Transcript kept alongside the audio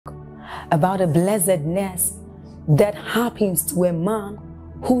about a blessedness that happens to a man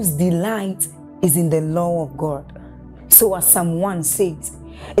whose delight is in the law of God. So as Psalm 1 says,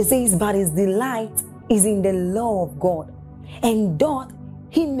 it says, but his delight is in the law of God, and doth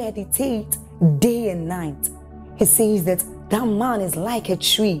he meditate day and night. He says that that man is like a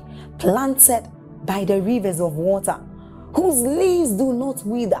tree planted by the rivers of water, whose leaves do not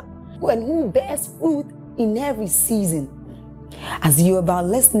wither, and who bears fruit in every season. As you're about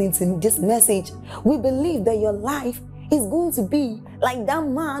listening to this message, we believe that your life is going to be like that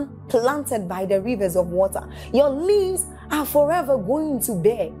man planted by the rivers of water. Your leaves are forever going to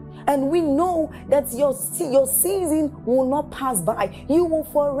bear. And we know that your season will not pass by. You will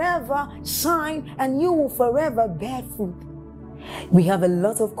forever shine and you will forever bear fruit. We have a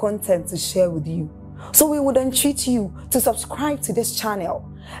lot of content to share with you. So we would entreat you to subscribe to this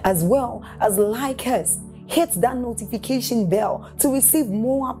channel, as well as like us. Hit that notification bell to receive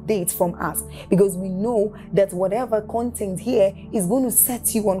more updates from us, because we know that whatever content here is going to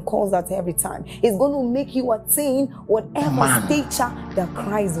set you on course at every time. It's going to make you attain whatever stature that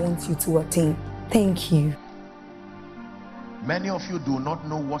Christ wants you to attain. Thank you. Many of you do not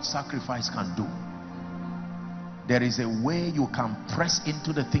know what sacrifice can do. There is a way you can press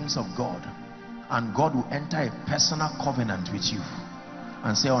into the things of God, and God will enter a personal covenant with you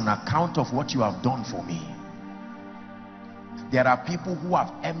and say, on account of what you have done for me. There are people who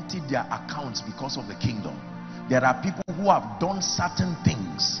have emptied their accounts because of the kingdom. There are people who have done certain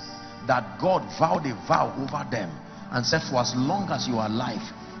things that God vowed a vow over them and said, for as long as you are alive,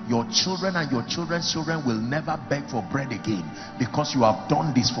 your children and your children's children will never beg for bread again, because you have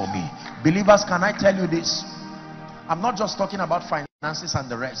done this for me. Believers, can I tell you this? I'm not just talking about finances and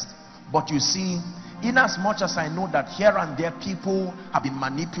the rest, but you see, in as much as I know that here and there people have been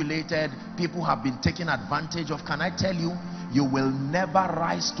manipulated, people have been taken advantage of, can I tell you, you will never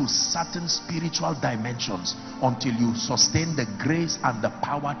rise to certain spiritual dimensions until you sustain the grace and the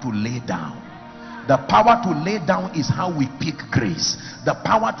power to lay down. The power to lay down is how we pick grace. The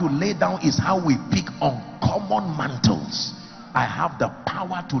power to lay down is how we pick uncommon mantles. I have the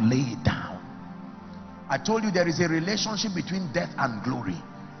power to lay it down. I told you there is a relationship between death and glory.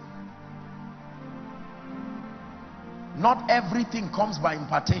 Not everything comes by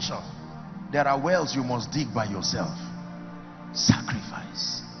impartation. There are wells you must dig by yourself.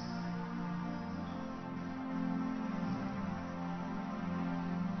 Sacrifice.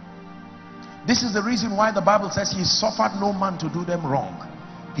 This is the reason why the Bible says he suffered no man to do them wrong.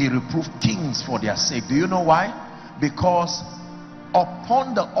 He reproved kings for their sake. Do you know why? Because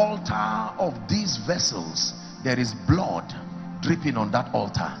upon the altar of these vessels there is blood dripping on that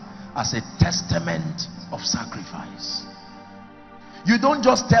altar as a testament of sacrifice. You don't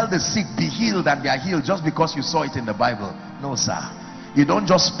just tell the sick be healed and they are healed just because you saw it in the Bible. No, sir. You don't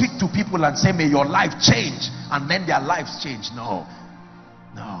just speak to people and say may your life change and then their lives change. No.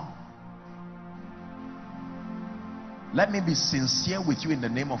 No. Let me be sincere with you in the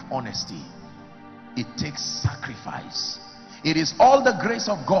name of honesty. It takes sacrifice. It is all the grace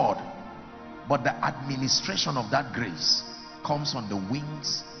of God, but the administration of that grace comes on the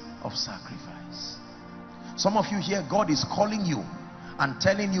wings of sacrifice. Some of you here, God is calling you and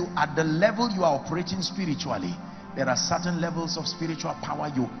telling you at the level you are operating spiritually, there are certain levels of spiritual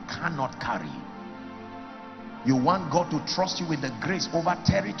power you cannot carry. You want God to trust you with the grace over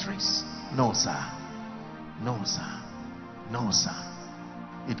territories? No, sir. No, sir. No, sir.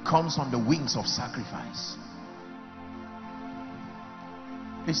 It comes on the wings of sacrifice.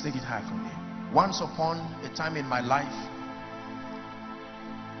 Please take it high from here. Once upon a time in my life,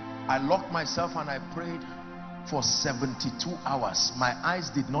 I locked myself and I prayed for 72 hours. My eyes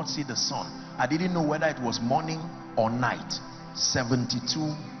did not see the sun. I didn't know whether it was morning or night.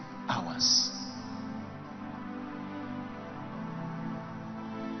 72 hours.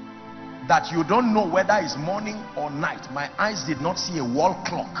 That you don't know whether it's morning or night. My eyes did not see a wall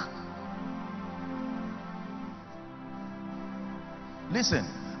clock. Listen,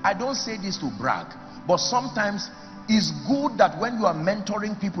 I don't say this to brag, but sometimes it's good that when you are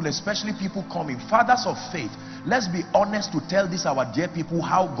mentoring people, especially people coming, fathers of faith, let's be honest to tell this our dear people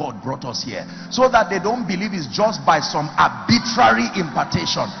how God brought us here, so that they don't believe it's just by some arbitrary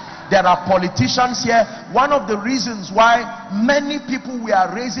impartation. There are politicians here. One of the reasons why many people we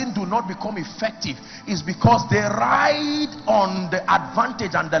are raising do not become effective is because they ride on the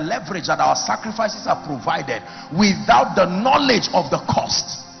advantage and the leverage that our sacrifices are provided without the knowledge of the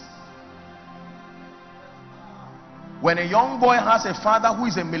cost. When a young boy has a father who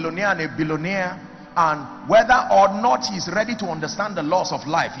is a millionaire and a billionaire, and whether or not he is ready to understand the laws of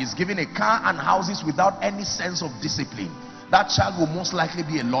life, he's given a car and houses without any sense of discipline, that child will most likely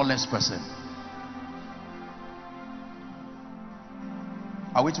be a lawless person.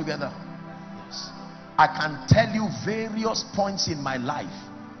 Are we together? Yes. I can tell you various points in my life.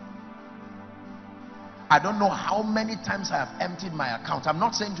 I don't know how many times I have emptied my account. I'm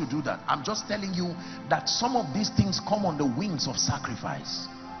not saying to do that. I'm just telling you that some of these things come on the wings of sacrifice.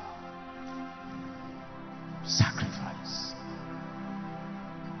 Sacrifice.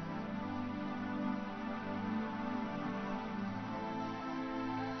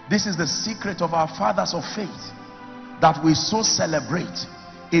 This is the secret of our fathers of faith that we so celebrate.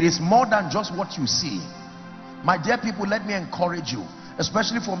 It is more than just what you see. My dear people, let me encourage you,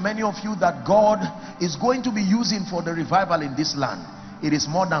 especially for many of you that God is going to be using for the revival in this land. It is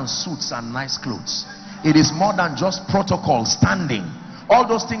more than suits and nice clothes. It is more than just protocol, standing. All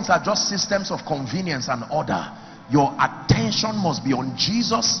those things are just systems of convenience and order. Your attention must be on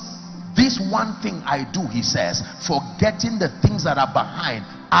Jesus. This one thing I do, he says, forgetting the things that are behind,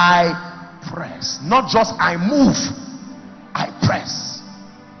 I press. Not just I move, I press.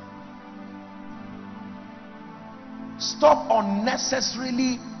 Stop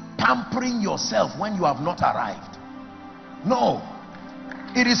unnecessarily pampering yourself when you have not arrived. No.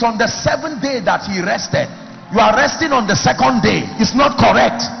 It is on the 7th day that he rested. You are resting on the 2nd day. It's not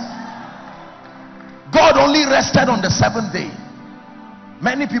correct. God only rested on the 7th day.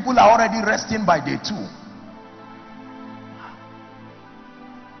 Many people are already resting by day 2.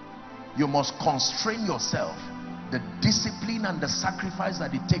 You must constrain yourself. The discipline and the sacrifice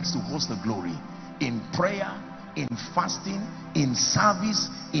that it takes to host the glory in prayer, in fasting, in service,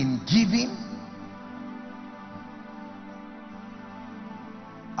 in giving.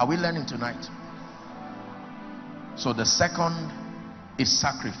 Are we learning tonight? So the second is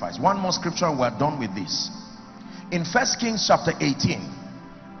sacrifice. One more scripture and we're done with this. In 1 Kings chapter 18.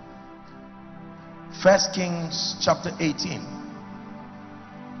 1 Kings chapter 18.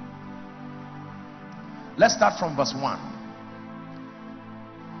 Let's start from verse 1.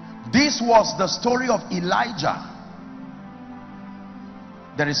 This was the story of Elijah.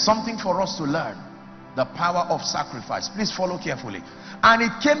 There is something for us to learn. The power of sacrifice. Please follow carefully. And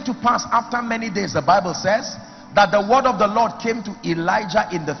it came to pass after many days, the Bible says, that the word of the Lord came to Elijah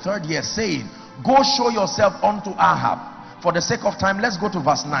in the 3rd year, saying, go show yourself unto Ahab. For the sake of time, let's go to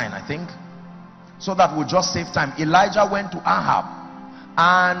verse 9, I think, so that we'll just save time. Elijah went to Ahab,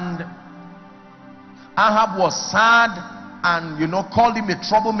 and Ahab was sad and, you know, called him a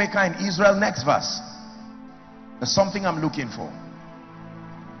troublemaker in Israel. Next verse. There's something I'm looking for.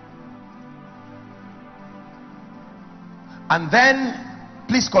 And then,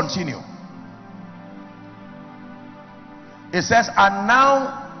 please continue. It says, and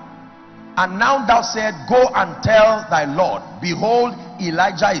now thou sayest, go and tell thy Lord, behold,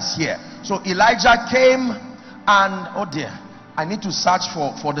 Elijah is here. So Elijah came, and oh dear, I need to search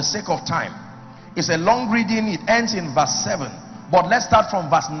for the sake of time. It's a long reading. It ends in verse 7, but let's start from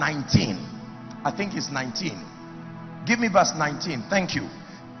verse 19. I think it's 19. Give me verse 19. Thank you.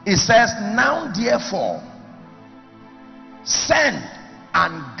 It says, now therefore send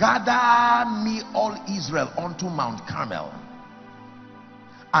and gather me all Israel unto Mount Carmel,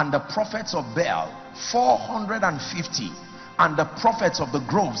 and the prophets of Baal 450, and the prophets of the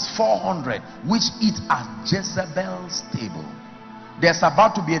groves 400, which eat at Jezebel's table. There's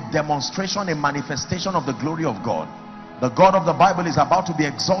about to be a demonstration, a manifestation of the glory of God. The God of the Bible is about to be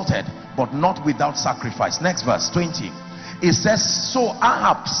exalted, but not without sacrifice. Next verse 20. It says, so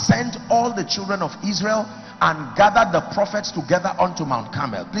Ahab sent all the children of Israel and gathered the prophets together unto Mount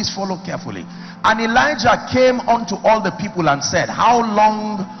Carmel. Please follow carefully. And Elijah came unto all the people and said, how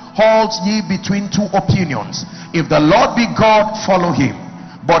long halt ye between two opinions? If the Lord be God, follow him.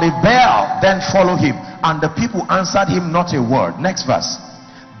 But if Baal, then follow him. And the people answered him not a word. Next verse.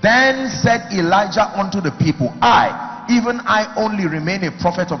 Then said Elijah unto the people, even I only remain a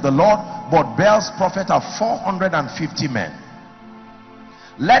prophet of the Lord, but Baal's prophet are 450 men.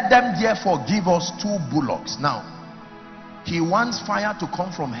 Let them therefore give us 2 bullocks. Now, he wants fire to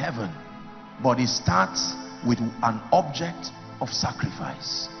come from heaven, but he starts with an object of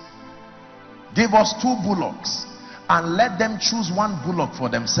sacrifice. Give us 2 bullocks, and let them choose 1 bullock for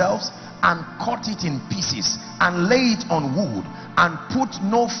themselves, and cut it in pieces, and lay it on wood, and put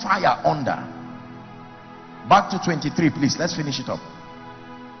no fire under. Back to 23, please. Let's finish it up.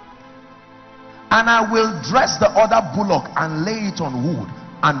 And I will dress the other bullock and lay it on wood,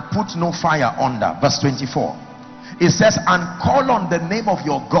 and put no fire under. Verse 24. It says, and call on the name of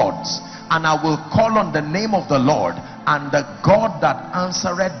your gods, and I will call on the name of the Lord, and the God that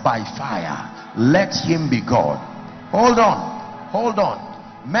answereth by fire, let him be God. Hold on.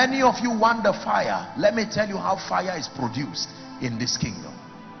 Many of you want the fire. Let me tell you how fire is produced in this kingdom.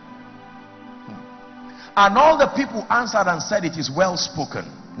 And all the people answered and said, it is well spoken.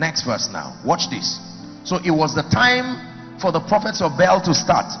 Next verse now. Watch this. So it was the time for the prophets of Baal to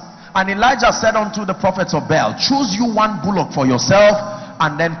start. And Elijah said unto the prophets of Baal, choose you one bullock for yourself,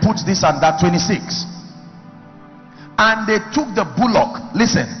 and then put this and that. 26. And they took the bullock,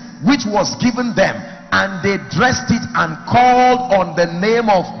 listen, which was given them, and they dressed it and called on the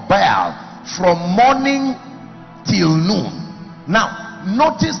name of Baal from morning till noon. Now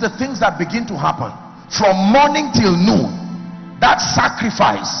notice the things that begin to happen. From morning till noon, that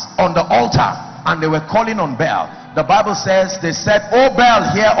sacrifice on the altar, and they were calling on Baal. The Bible says, they said, oh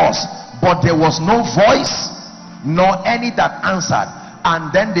Baal, hear us. But there was no voice, nor any that answered.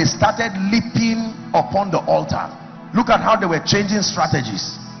 And then they started leaping upon the altar. Look at how they were changing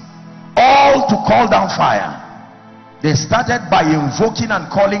strategies, all to call down fire. They started by invoking and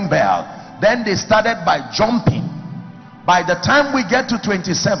calling Baal. Then they started by jumping. By the time we get to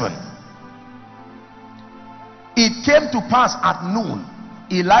 27, it came to pass at noon,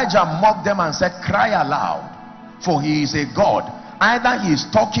 Elijah mocked them and said, cry aloud, for he is a God. Either he is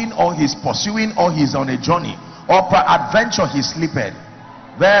talking, or he is pursuing, or he is on a journey, or peradventure he sleepeth.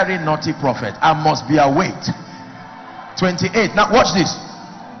 Very naughty prophet, I must be awake. 28. Now watch this.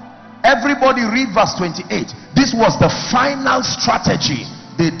 Everybody read verse 28. This was the final strategy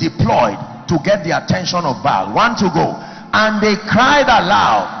they deployed to get the attention of Baal. One to go. And they cried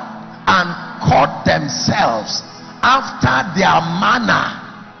aloud and cut themselves after their manner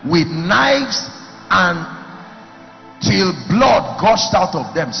with knives, and till blood gushed out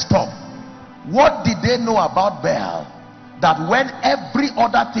of them. Stop. What did they know about Baal? That when every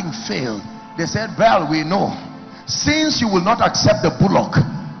other thing failed, they said, Baal, we know, since you will not accept the bullock,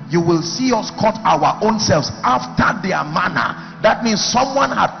 you will see us cut our own selves after their manner. That means someone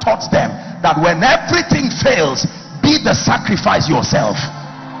had taught them that when everything fails, be the sacrifice yourself.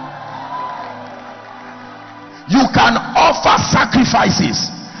 You can offer sacrifices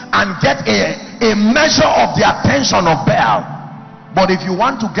and get a measure of the attention of Baal. But if you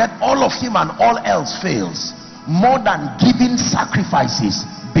want to get all of him and all else fails, more than giving sacrifices,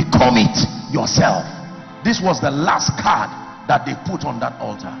 become it yourself. This was the last card that they put on that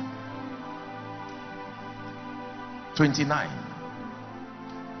altar. 29.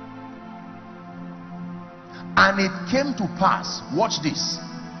 And it came to pass, watch this,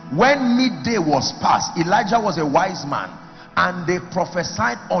 when midday was past, Elijah was a wise man, and they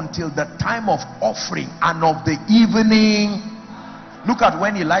prophesied until the time of offering and of the evening. Look at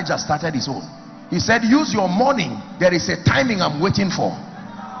when Elijah started his own. He said, use your morning. There is a timing I'm waiting for.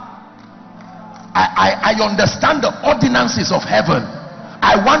 I understand the ordinances of heaven.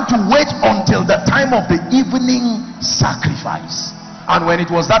 I want to wait until the time of the evening sacrifice. And when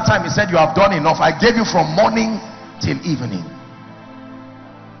it was that time, he said, you have done enough. I gave you from morning till evening.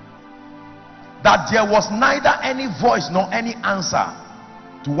 That there was neither any voice nor any answer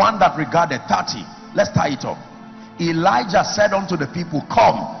to one that regarded. 30. Let's tie it up. Elijah said unto the people,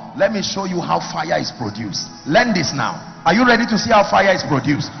 come, let me show you how fire is produced. Learn this now. Are you ready to see how fire is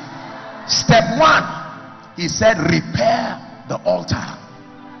produced? Step 1, he said, repair the altar.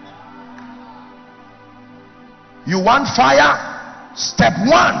 You want fire? Step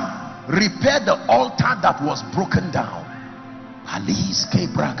 1, repair the altar that was broken down.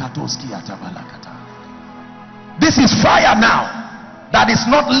 This is fire now that is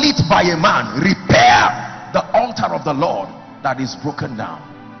not lit by a man. Repair the altar of the Lord that is broken down.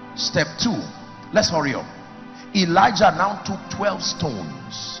 Step 2, let's hurry up. Elijah now took 12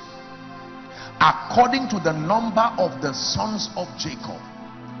 stones according to the number of the sons of Jacob,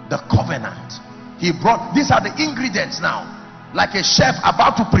 the covenant. He brought, these are the ingredients now, like a chef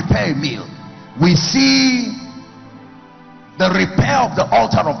about to prepare a meal. We see the repair of the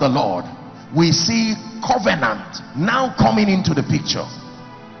altar of the Lord. We see covenant now coming into the picture.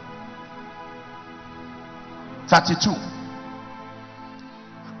 32.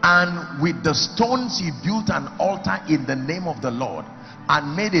 And with the stones he built an altar in the name of the Lord,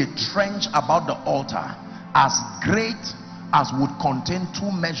 and made a trench about the altar as great as would contain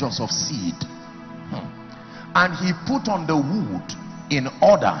 2 measures of seed. And he put on the wood in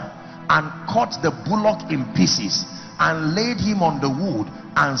order, and cut the bullock in pieces, and laid him on the wood,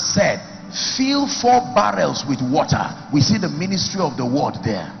 and said, fill 4 barrels with water. We see the ministry of the word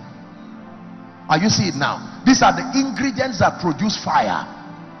there. Are you seeing it now? These are the ingredients that produce fire.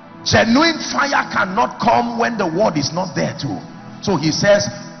 Genuine fire cannot come when the word is not there too. So he says,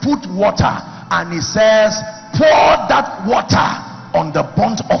 put water, and he says, pour that water on the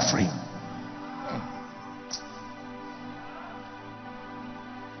burnt offering.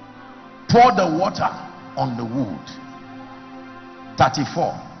 pour the water on the wood.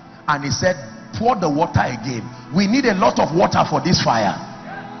 34. And he said, pour the water again. We need a lot of water for this fire.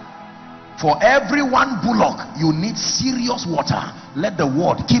 For every one bullock, you need serious water. Let the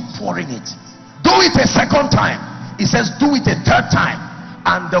word keep pouring it. Do it a second time. He says, do it a third time.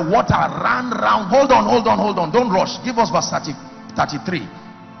 And the water ran round. Hold on. Don't rush. Give us verse 33.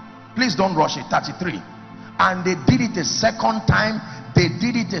 Please don't rush it. 33. And they did it a second time. They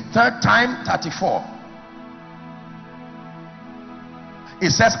did it a third time. 34.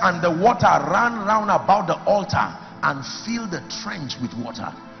 It says, and the water ran round about the altar and filled the trench with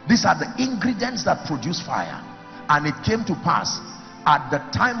water. These are the ingredients that produce fire. And it came to pass at the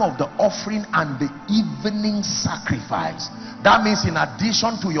time of the offering and the evening sacrifice. That means in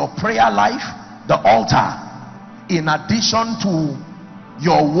addition to your prayer life, the altar. In addition to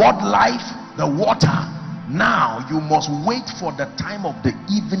your word life, the water. Now you must wait for the time of the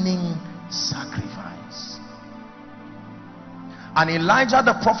evening sacrifice. And Elijah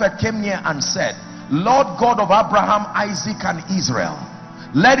the prophet came near and said, Lord God of Abraham, Isaac, and Israel,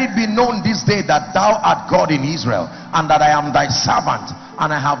 let it be known this day that thou art God in Israel, and that I am thy servant,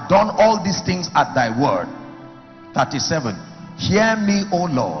 and I have done all these things at thy word. 37. Hear me, O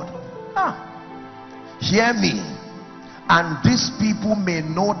Lord. Hear me, and these people may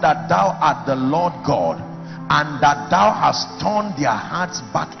know that thou art the Lord God, and that thou hast turned their hearts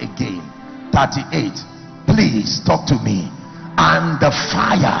back again. 38. Please talk to me. And the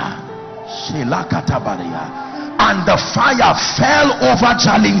fire, and the fire fell over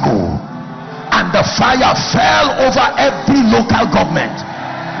Jalingo, and the fire fell over every local government.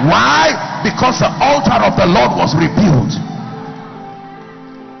 Why? Because the altar of the Lord was rebuilt.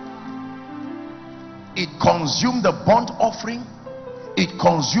 It consumed the burnt offering, it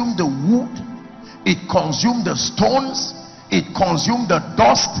consumed the wood, it consumed the stones, it consumed the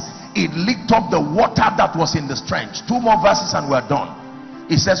dust, it licked up the water that was in the trench. 2 more verses and we're done.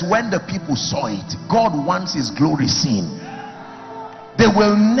 It says, when the people saw it, God wants his glory seen. They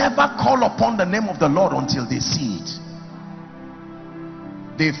will never call upon the name of the Lord until they see it.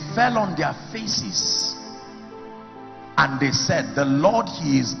 They fell on their faces and they said, the Lord,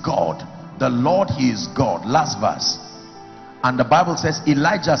 he is God. The Lord, he is God. Last verse. And the Bible says,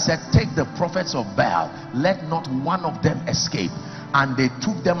 Elijah said, take the prophets of Baal, let not one of them escape. And they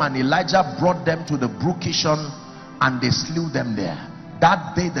took them, and Elijah brought them to the brook Kishon, and they slew them there.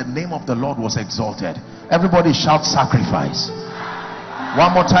 That day the name of the Lord was exalted. Everybody shout sacrifice.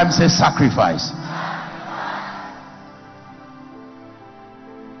 One more time, say sacrifice.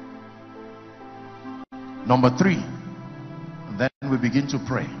 Number 3, and then we begin to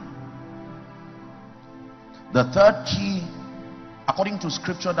pray. The third key, according to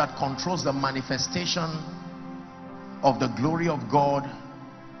scripture, that controls the manifestation of the glory of God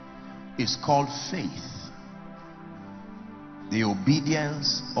is called faith. The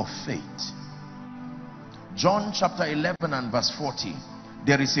obedience of faith. John chapter 11 and verse 40.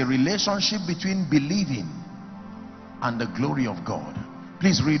 There is a relationship between believing and the glory of God.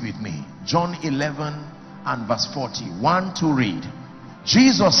 Please read with me. John 11 and verse 40. 1, 2, read.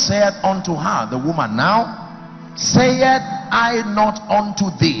 Jesus said unto her, the woman, now saith I not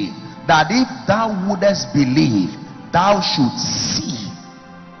unto thee, that if thou wouldest believe, thou shouldst see.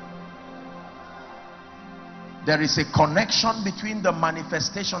 There is a connection between the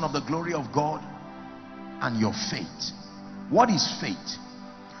manifestation of the glory of God and your faith. What is faith?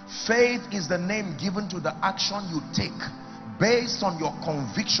 Faith is the name given to the action you take based on your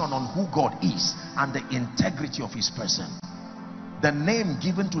conviction on who God is and the integrity of his person. The name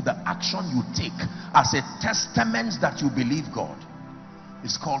given to the action you take as a testament that you believe God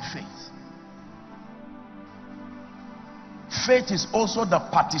is called faith. Faith is also the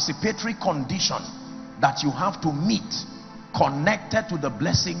participatory condition that you have to meet, connected to the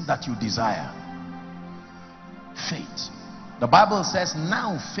blessing that you desire. Faith. The Bible says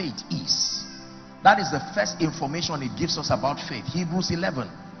now faith is. That is the first information it gives us about faith. Hebrews 11.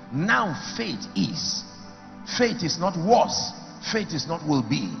 Now faith is. Faith is not was. Faith is not will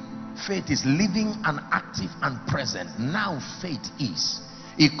be. Faith is living and active and present. Now faith is.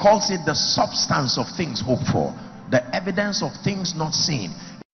 He calls it the substance of things hoped for, the evidence of things not seen.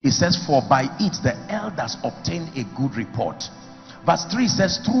 He says, for by it the elders obtained a good report. Verse 3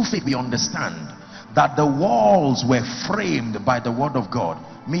 says, through faith we understand that the walls were framed by the word of God.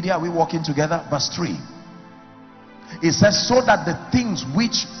 Media, are we walking together? Verse 3. It says, so that the things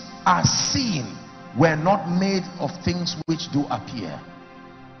which are seen were not made of things which do appear.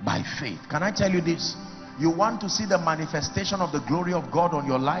 By faith. Can I tell you this? You want to see the manifestation of the glory of God on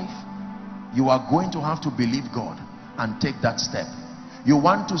your life? You are going to have to believe God and take that step. You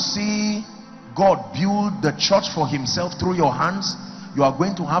want to see God build the church for himself through your hands? You are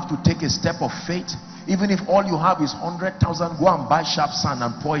going to have to take a step of faith. Even if all you have is 100,000, go and buy sharp sand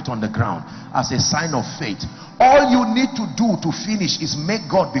and pour it on the ground as a sign of faith. All you need to do to finish is make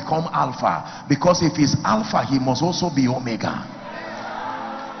God become Alpha, because if he's Alpha, he must also be Omega.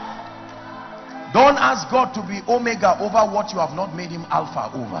 Don't ask God to be Omega over what you have not made him Alpha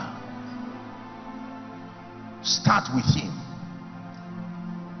over. Start with him.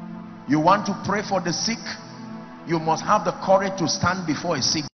 You want to pray for the sick? You must have the courage to stand before a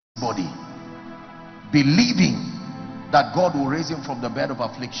sick body, believing that God will raise him from the bed of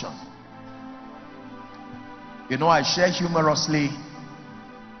affliction. You know, I share humorously,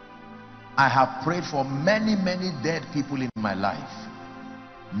 I have prayed for many dead people in my life.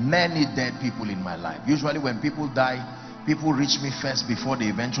 Many dead people in my life. Usually when people die, people reach me first before they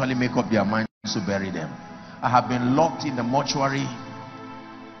eventually make up their minds to bury them. I have been locked in the mortuary,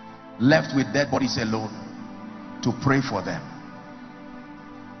 left with dead bodies alone, to pray for them.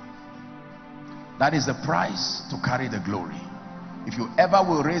 That is the price to carry the glory. If you ever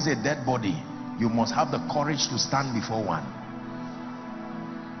will raise a dead body, you must have the courage to stand before one.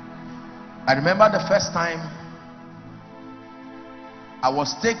 I remember the first time I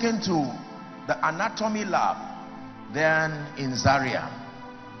was taken to the anatomy lab then in Zaria,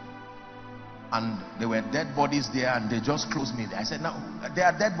 and there were dead bodies there, and they just closed me. I said, now there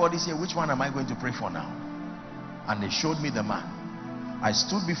are dead bodies here, which one am I going to pray for now? And they showed me the man. I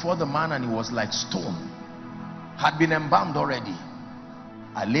stood before the man and he was like stone, had been embalmed already.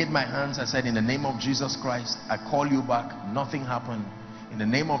 I laid my hands, I said, in the name of Jesus Christ, I call you back. Nothing happened. In the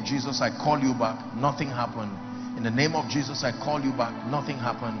name of Jesus, I call you back. Nothing happened. In the name of Jesus, I call you back. Nothing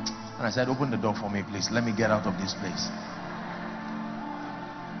happened. And I said, open the door for me, please. Let me get out of this place.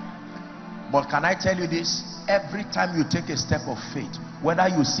 But can I tell you this? Every time you take a step of faith, whether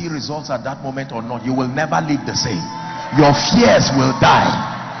you see results at that moment or not, you will never live the same. Your fears will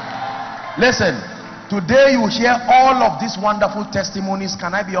die. Listen, today you hear all of these wonderful testimonies.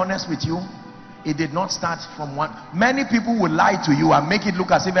 Can I be honest with you? It did not start from one. Many people will lie to you and make it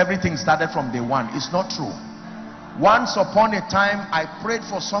look as if everything started from day one. It's not true. Once upon a time, I prayed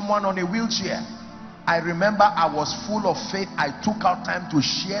for someone on a wheelchair. I remember I was full of faith. I took out time to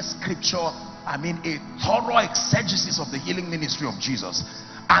share scripture. I mean, a thorough exegesis of the healing ministry of Jesus.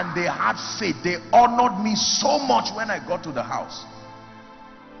 And they had faith. They honored me so much when I got to the house.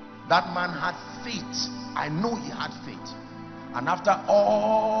 That man had faith. I know he had faith. And after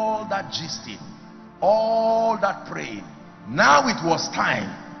all that gisting, all that praying, now it was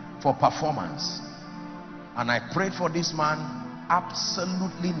time for performance. And I prayed for this man.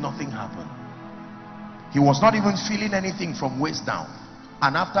 Absolutely nothing happened. He was not even feeling anything from waist down.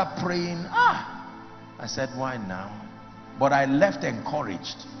 And after praying, I said, why now? But I left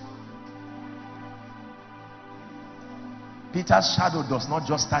encouraged. Peter's shadow does not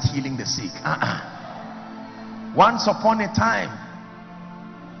just start healing the sick. Once upon a time,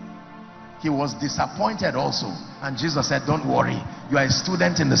 he was disappointed also. And Jesus said, don't worry. You are a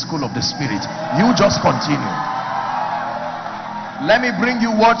student in the school of the Spirit. You just continue. Let me bring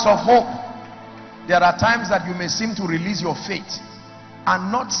you words of hope. There are times that you may seem to release your faith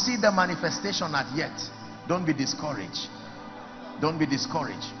and not see the manifestation as yet. Don't be discouraged. Don't be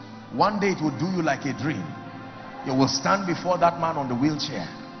discouraged. One day it will do you like a dream. You will stand before that man on the wheelchair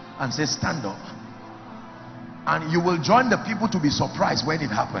and say, stand up. And you will join the people to be surprised when it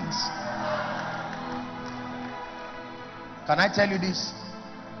happens. Can I tell you this?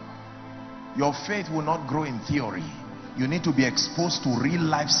 Your faith will not grow in theory. You need to be exposed to real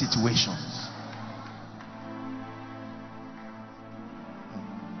life situations.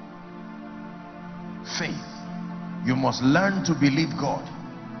 Faith. You must learn to believe God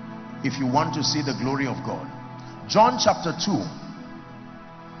if you want to see the glory of God. John chapter 2.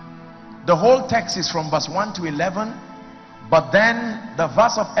 The whole text is from verse 1 to 11, but then the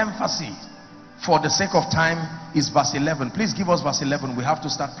verse of emphasis for the sake of time is verse 11. Please give us verse 11. We have to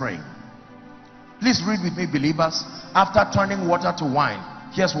start praying. Please read with me, believers. After turning water to wine,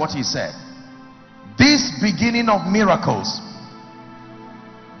 here's what he said. This beginning of miracles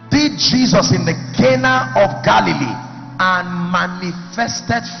did Jesus in the Cana of Galilee and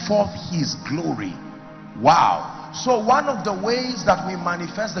manifested forth his glory. Wow. So one of the ways that we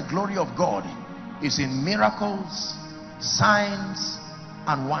manifest the glory of God is in miracles, signs,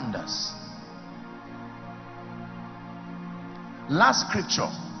 and wonders. Last scripture,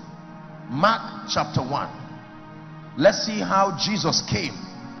 Mark chapter 1. Let's see how Jesus came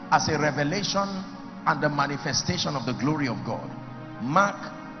as a revelation and the manifestation of the glory of God. Mark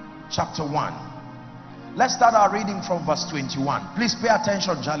chapter 1. Let's start our reading from verse 21. Please pay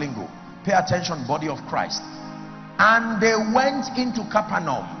attention, Jalingo. Pay attention, body of Christ. And they went into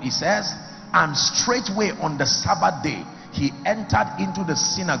Capernaum, he says, and straightway on the Sabbath day he entered into the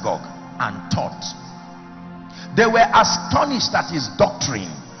synagogue and taught. They were astonished at his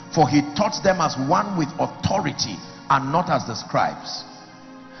doctrine, for he taught them as one with authority and not as the scribes.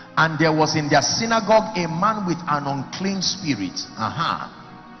 And there was in their synagogue a man with an unclean spirit.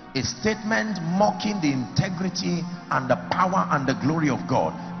 A statement mocking the integrity and the power and the glory of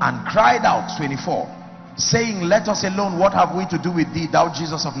God, and cried out, 24, saying, let us alone, what have we to do with thee, thou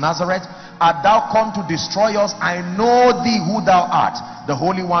Jesus of Nazareth? Art thou come to destroy us? I know thee who thou art, the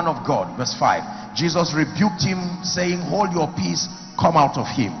Holy One of God. Verse 5, Jesus rebuked him, saying, hold your peace, come out of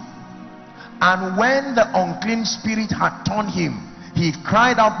him. And when the unclean spirit had torn him, he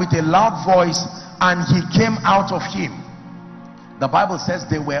cried out with a loud voice, and he came out of him. The Bible says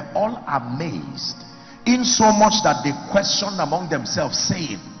they were all amazed, in so much that they questioned among themselves,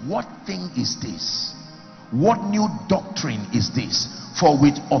 saying, what thing is this? What new doctrine is this? For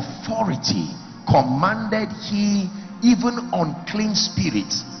with authority commanded he even unclean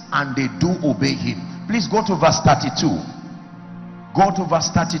spirits, and they do obey him. Please go to verse 32. Go to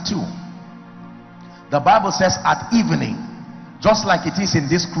verse 32. The Bible says at evening, just like it is in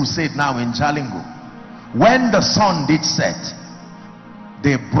this crusade now in Jalingo, when the sun did set,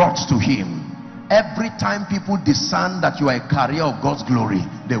 they brought to him. Every time people discern that you are a carrier of God's glory,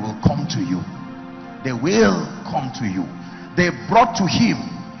 they will come to you. They will come to you. They brought to him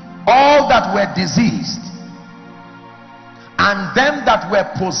all that were diseased, and them that were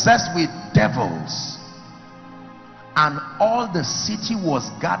possessed with devils, and all the city was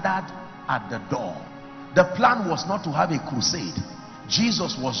gathered at the door. The plan was not to have a crusade.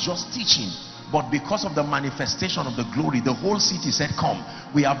 Jesus was just teaching, but because of the manifestation of the glory, the whole city said, come,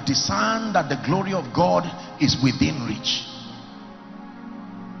 we have discerned that the glory of God is within reach.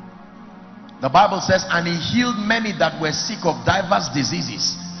 The Bible says, and he healed many that were sick of divers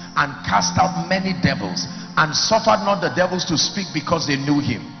diseases, and cast out many devils, and suffered not the devils to speak, because they knew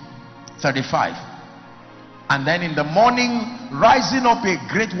him. 35. And then in the morning, rising up a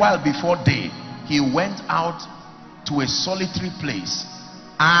great while before day, he went out to a solitary place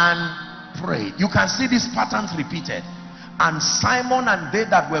and prayed. You can see these patterns repeated. And Simon and they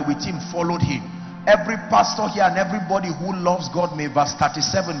that were with him followed him. Every pastor here and everybody who loves God, may verse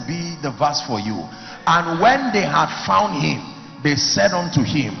 37 be the verse for you. And when they had found him, they said unto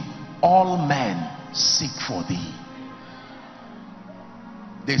him, all men seek for thee.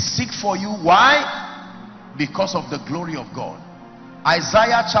 They seek for you. Why? Because of the glory of God.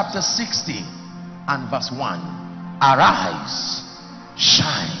 Isaiah chapter 60 and verse 1. Arise,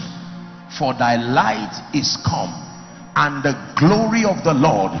 shine, for thy light is come, and the glory of the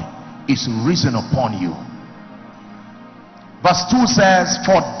Lord is risen upon you. Verse 2 says,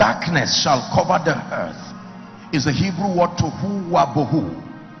 for darkness shall cover the earth, is the Hebrew word tohu wabohu,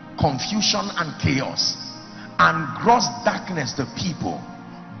 confusion and chaos, and gross darkness the people.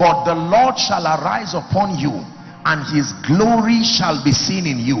 But the Lord shall arise upon you, and his glory shall be seen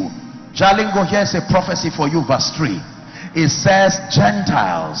in you. Jalingo, here's a prophecy for you. Verse 3, it says,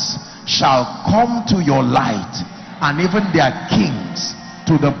 Gentiles shall come to your light, and even their kings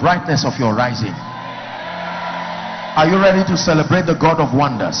to the brightness of your rising. Are you ready to celebrate the God of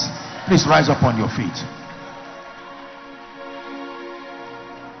wonders? Please rise up on your feet.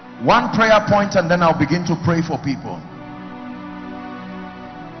 One prayer point, and then I'll begin to pray for people.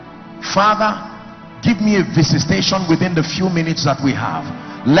 Father, give me a visitation within the few minutes that we have.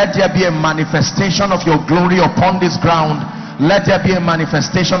 Let there be a manifestation of your glory upon this ground. Let there be a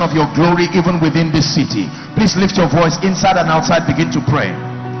manifestation of your glory even within this city. Please lift your voice inside and outside. Begin to pray.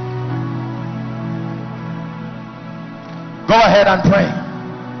 Go ahead and pray.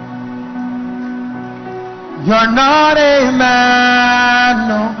 You're not a man,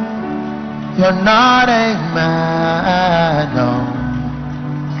 no. You're not a man, no.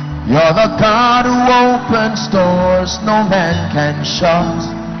 You're the God who opens doors no man can shut.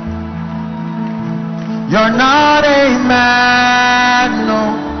 You're not a man,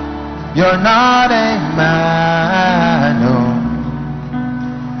 no. You're not a man, no.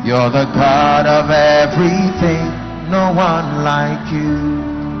 You're the God of everything. No one like you.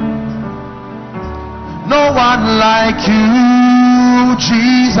 No one like you,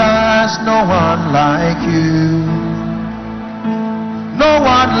 Jesus. No one like you. No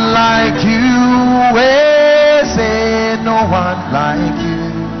one like you, say no one like you.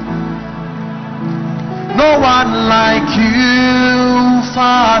 No one like you,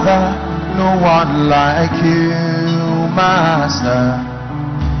 Father. No one like you, Master.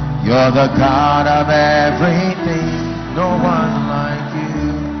 You're the God of everything. No one like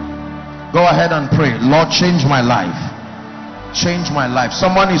you. Go ahead and pray. Lord, change my life. Change my life.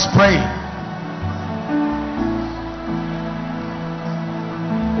 Someone is praying.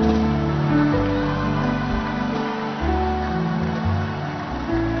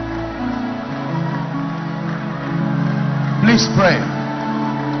 Please pray.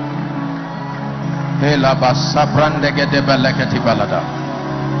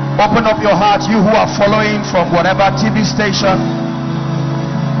 Open up your heart, you who are following from whatever TV station,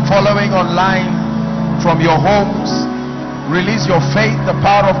 following online from your homes. Release your faith. The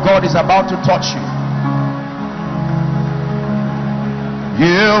power of God is about to touch you.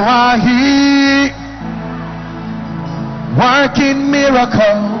 You are here working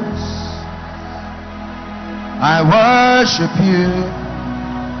miracles. I worship you.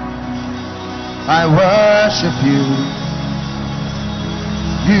 I worship you.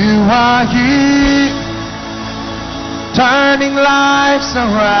 You are here turning lives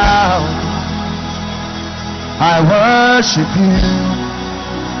around. I worship you.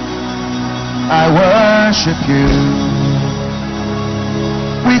 I worship you.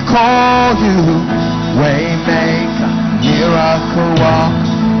 We call you Waymaker, miracle walk,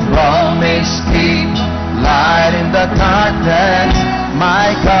 promise keep, light in the darkness.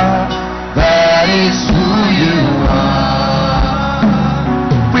 My God, that is who you are.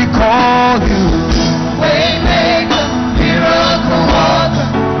 We call you Waymaker, miracle walker,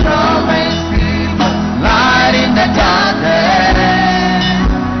 promise keeper, light in the darkness.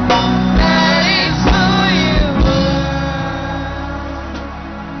 That is who you are.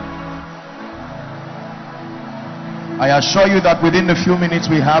 I assure you that within the few minutes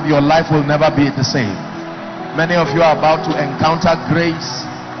we have, your life will never be the same. Many of you are about to encounter grace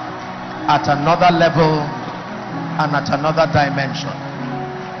at another level and at another dimension.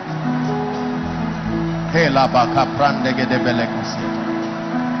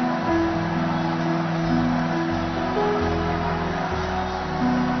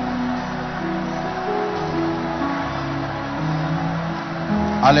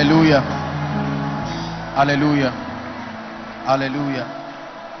 Hallelujah. Hallelujah. Hallelujah.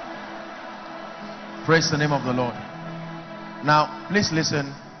 Praise the name of the Lord. Now, please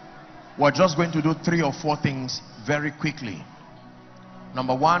listen. We're just going to do 3 or 4 things very quickly.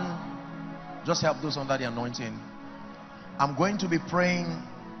 Number 1, just help those under the anointing. I'm going to be praying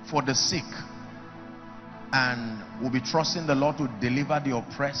for the sick, and we'll be trusting the Lord to deliver the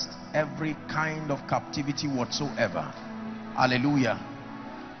oppressed, every kind of captivity whatsoever. Hallelujah.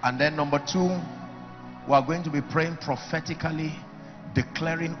 And then number 2, we are going to be praying prophetically,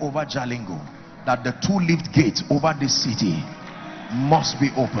 declaring over Jalingo that the 2 lift gates over this city must be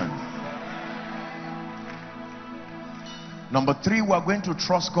opened. Number 3, we are going to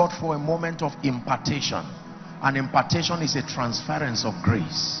trust God for a moment of impartation. And impartation is a transference of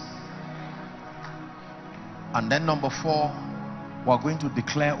grace. And then number 4, we are going to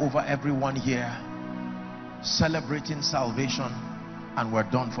declare over everyone here, celebrating salvation, and we're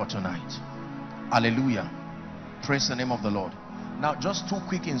done for tonight. Hallelujah. Praise the name of the Lord. Now, just 2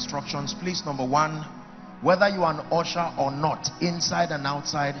 quick instructions, please. Number 1, whether you are an usher or not, inside and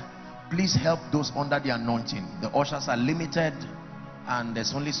outside, please help those under the anointing. The ushers are limited and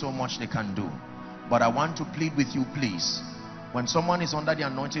there's only so much they can do. But I want to plead with you, please. When someone is under the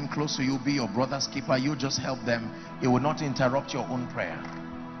anointing close to you, be your brother's keeper, you just help them. It will not interrupt your own prayer.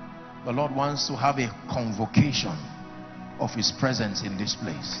 The Lord wants to have a convocation of his presence in this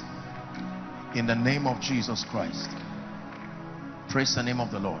place. In the name of Jesus Christ. Praise the name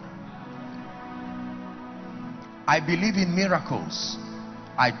of the Lord. I believe in miracles.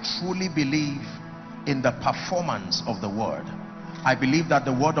 I truly believe in the performance of the word. I believe that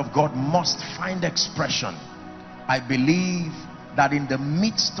the word of God must find expression. I believe that in the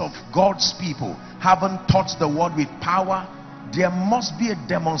midst of God's people having taught the word with power, there must be a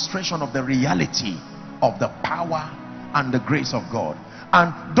demonstration of the reality of the power and the grace of God.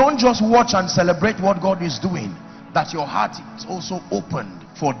 And don't just watch and celebrate what God is doing, that your heart is also opened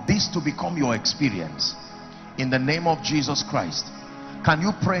for this to become your experience. In the name of Jesus Christ, can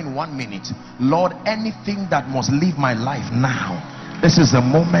you pray in 1 minute? Lord, anything that must leave my life now, this is the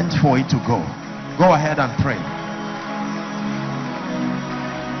moment for it to go. Go ahead and pray.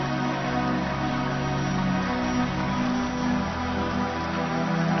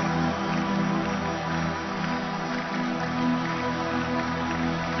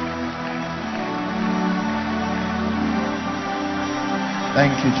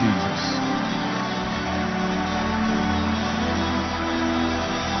 Thank you, Jesus.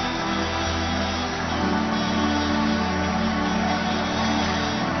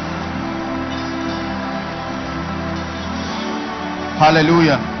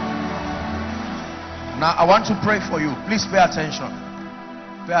 Hallelujah. Now I want to pray for you. Please pay attention.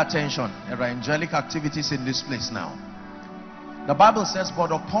 Pay attention. There are angelic activities in this place now. The Bible says, but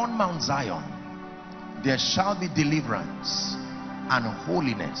upon Mount Zion there shall be deliverance and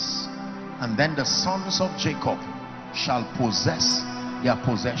holiness, and then the sons of Jacob shall possess their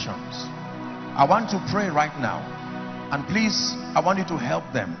possessions. I want to pray right now, and please, I want you to help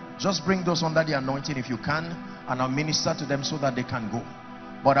them. Just bring those under the anointing if you can, and I'll minister to them so that they can go.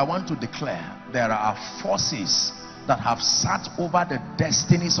 But I want to declare there are forces that have sat over the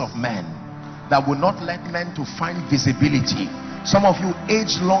destinies of men that will not let men to find visibility. Some of you,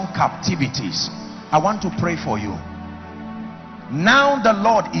 age-long captivities. I want to pray for you. Now the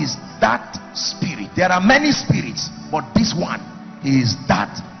Lord is that spirit. There are many spirits, but this one is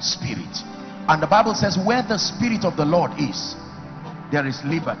that spirit. And the Bible says, where the spirit of the Lord is, there is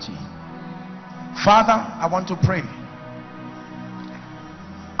liberty. Father, I want to pray.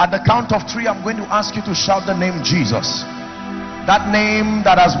 At the count of 3, I'm going to ask you to shout the name Jesus. That name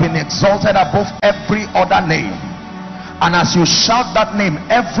that has been exalted above every other name. And as you shout that name,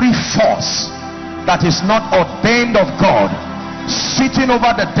 every force that is not ordained of God sitting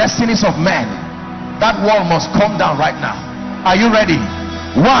over the destinies of men, that wall must come down right now. Are you ready?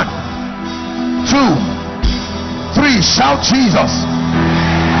 1, 2, 3. Shout Jesus.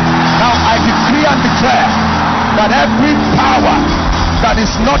 Now I decree and declare that every power that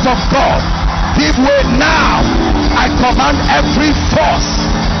is not of God, give way now. I command every force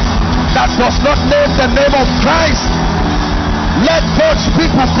that does not name the name of Christ, let God's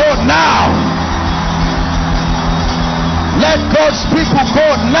people go now. Let God's people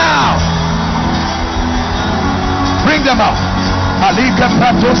go now. Bring them out.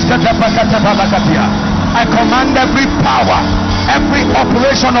 I command every power, every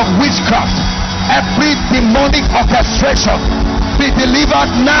operation of witchcraft, every demonic orchestration, be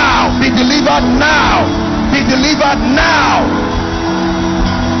delivered now. Be delivered now. Be delivered now.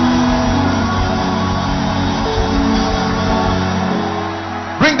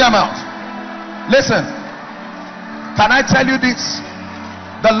 Bring them out. Listen, can I tell you this?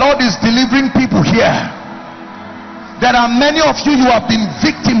 The Lord is delivering people here. There are many of you have been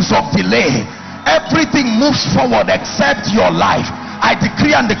victims of delay. Everything moves forward except your life. I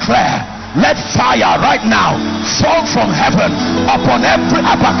decree and declare, let fire right now fall from heaven upon every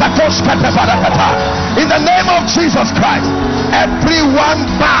in the name of Jesus Christ. Everyone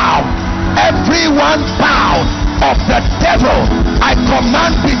bound of the devil, I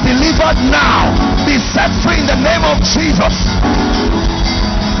command, be delivered now. Be set free in the name of Jesus.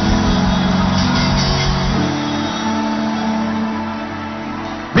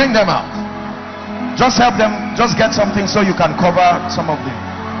 Bring them out. Just help them. Just get something so you can cover some of them.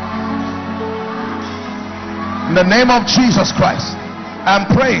 In the name of Jesus Christ, I'm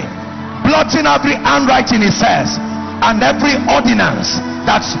praying, blotting every handwriting, it says, and every ordinance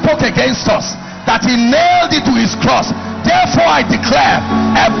that spoke against us, that he nailed it to his cross. Therefore I declare,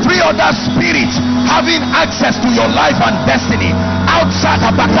 every other spirit having access to your life and destiny outside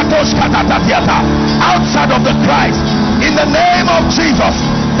of the Christ, in the name of Jesus,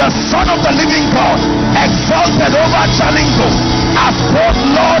 the Son of the living God, exalted over Chalingo as both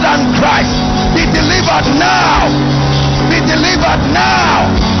Lord and Christ, be delivered now. Be delivered now.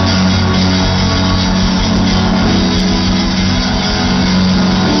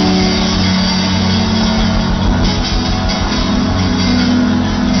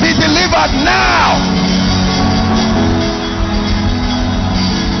 Be delivered now.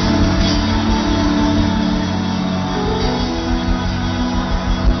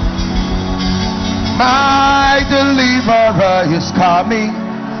 My deliverer is coming.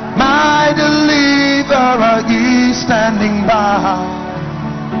 My deliverer is standing by.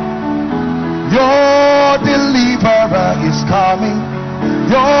 Your deliverer is coming.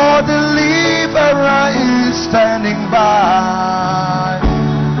 Your deliverer is standing by.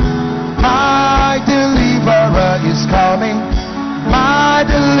 My deliverer is coming. My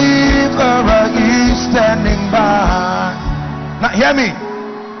deliverer is standing by. Now hear me.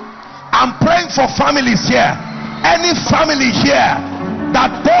 I'm praying for families here. Any family here that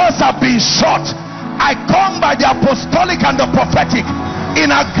doors have been shut, I come by the apostolic and the prophetic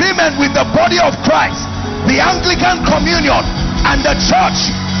in agreement with the body of Christ, the Anglican Communion and the church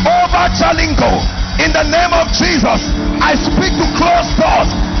over Chalingo. In the name of Jesus, I speak to closed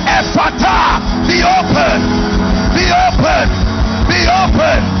doors. Ephata, be open, be open, be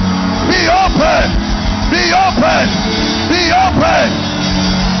open, be open, be open, be open.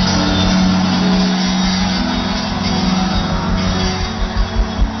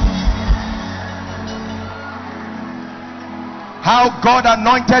 How God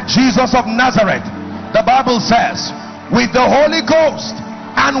anointed Jesus of Nazareth, the Bible says, with the Holy Ghost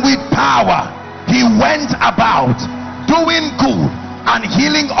and with power, he went about doing good and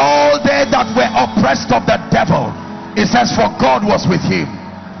healing all they that were oppressed of the devil. It says, for God was with him.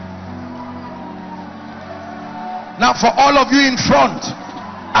 Now for all of you in front,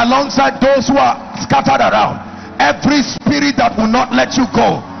 alongside those who are scattered around, every spirit that will not let you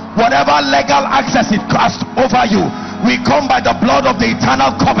go, whatever legal access it cast over you, we come by the blood of the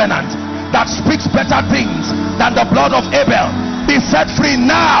eternal covenant that speaks better things than the blood of Abel. Be set free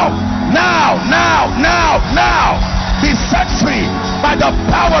now, now, now, now, now. Be set free by the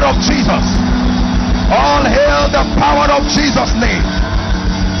power of Jesus. All hail the power of Jesus' name.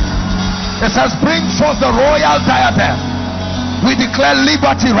 It says, bring forth the royal diadem. We declare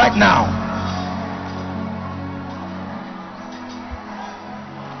liberty right now.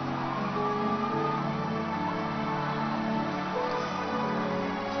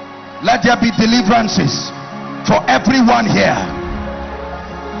 Let there be deliverances for everyone here.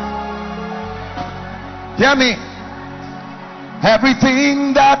 Hear me.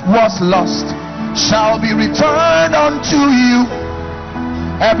 Everything that was lost shall be returned unto you.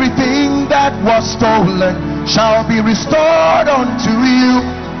 Everything that was stolen shall be restored unto you.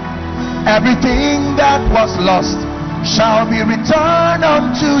 Everything that was lost shall be returned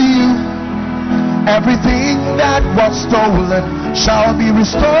unto you. Everything that was stolen shall be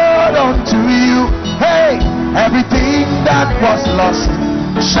restored unto you. Hey, everything that was lost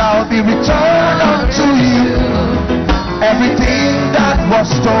shall be returned unto you. Everything that was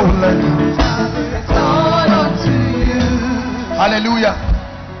stolen shall be restored unto you. Hallelujah.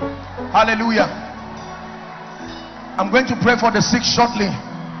 Hallelujah. I'm going to pray for the sick shortly.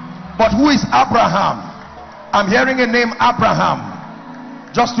 But who is Abraham? I'm hearing a name, Abraham.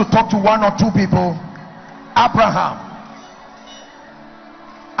 Just to talk to one or two people. Abraham.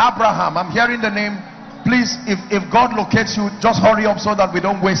 Abraham. I'm hearing the name. Please, if God locates you, just hurry up so that we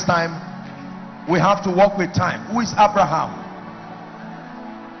don't waste time. We have to work with time. Who is Abraham?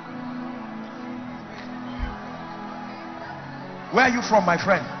 Where are you from, my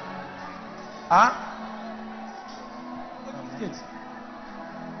friend? Huh?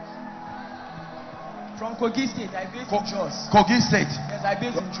 From Kogi State. I based in Jos. Kogi State. Yes, I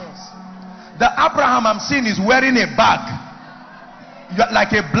based in Jos. The Abraham I'm seeing is wearing a bag,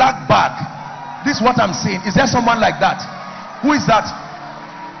 like a black bag. This is what I'm seeing. Is there someone like that? Who is that?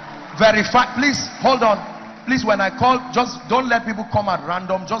 Verify. Please hold on. Please, when I call, just don't let people come at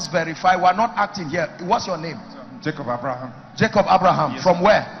random. Just verify. We're not acting here. What's your name? Jacob Abraham. Jacob Abraham. Yes, from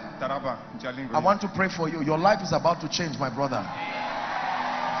where? Taraba, Jalingo. I want to pray for you. Your life is about to change, my brother.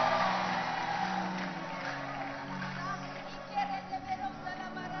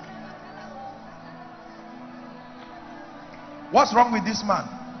 What's wrong with this man?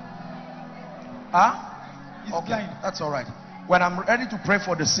 Huh? He's okay, blind. that's all right. When I'm ready to pray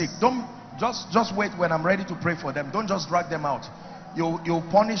for the sick, don't just wait. When I'm ready to pray for them, don't just drag them out. You'll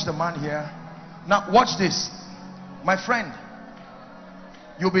punish the man here. Now watch this, my friend.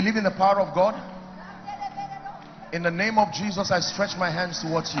 You believe in the power of God? In the name of Jesus, I stretch my hands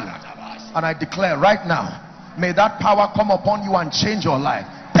towards you and I declare right now, may that power come upon you and change your life.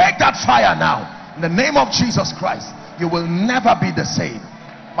 Take that fire now in the name of Jesus Christ. You will never be the same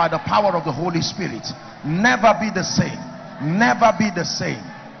by the power of the Holy Spirit. Never be the same. Never be the same.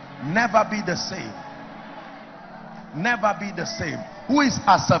 Never be the same. Never be the same. Who is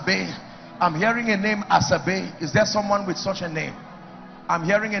Asabe? I'm hearing a name, Asabe. Is there someone with such a name? I'm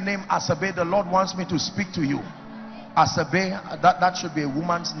hearing a name, Asabe. The Lord wants me to speak to you. Asabe, that should be a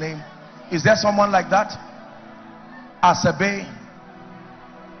woman's name. Is there someone like that? Asabe.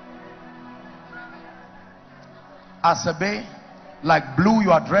 Asabe, like blue,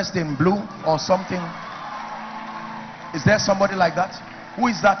 you are dressed in blue or something. Is there somebody like that? Who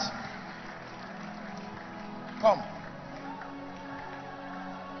is that? Come.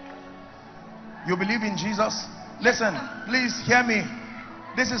 You believe in Jesus? Listen, please hear me.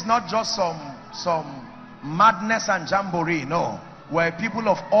 This is not just some madness and jamboree. No, we're people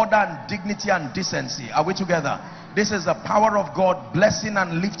of order and dignity and decency. Are we together? This is the power of God blessing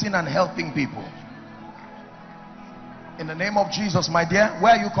and lifting and helping people. In the name of Jesus, my dear,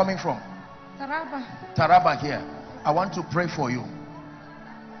 where are you coming from? Taraba. Taraba here. I want to pray for you.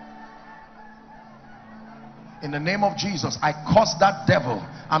 In the name of Jesus, I curse that devil.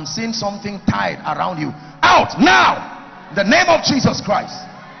 I'm seeing something tied around you. Out now! In the name of Jesus Christ.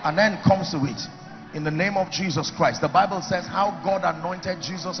 And then comes to it. In the name of Jesus Christ. The Bible says how God anointed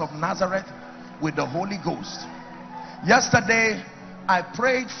Jesus of Nazareth with the Holy Ghost. Yesterday, I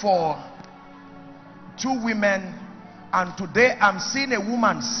prayed for two women And today I'm seeing a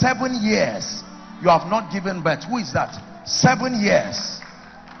woman, 7 years. You have not given birth. Who is that? 7 years.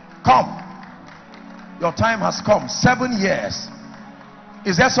 Come. Your time has come. 7 years.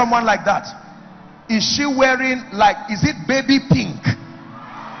 Is there someone like that? Is she wearing, like, is it baby pink?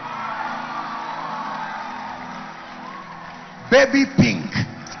 Baby pink.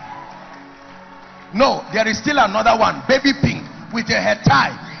 No, there is still another one. Baby pink with a hair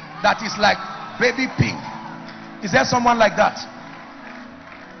tie that is like baby pink. Is there someone like that?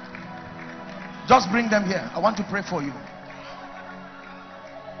 Just bring them here. I want to pray for you.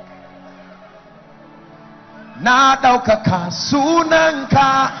 Na daukaka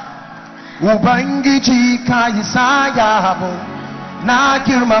sunanka Ubangiji ka Yesayabo na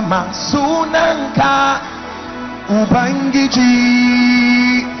girmama sunanka Ubangiji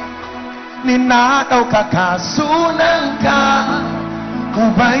ni na daukaka sunanka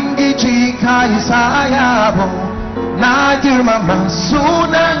Ubangiji ka Yesayabo na girmama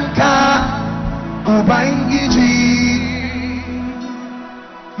sunanka Ubangiji.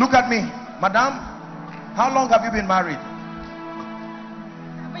 Look at me, madam. How long have you been married?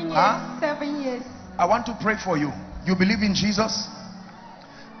 7 years. Huh? 7 years. I want to pray for you. You believe in Jesus?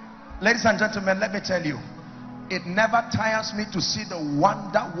 Ladies and gentlemen, let me tell you, it never tires me to see the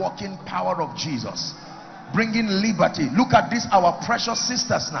wonder-working power of Jesus bringing liberty. Look at this, our precious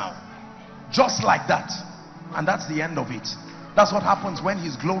sisters now. Just like that. And that's the end of it. That's what happens when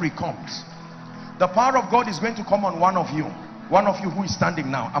his glory comes. The power of God is going to come on one of you who is standing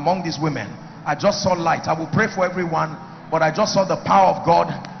now among these women. I just saw light. I will pray for everyone, but I just saw the power of God,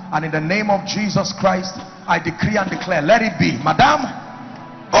 and in the name of Jesus Christ I decree and declare, let it be. Madam,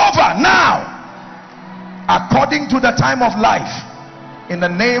 over now, according to the time of life, in the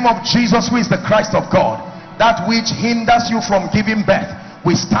name of Jesus, who is the Christ of God. That which hinders you from giving birth,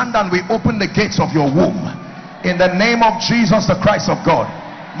 we stand and we open the gates of your womb in the name of Jesus, the Christ of God.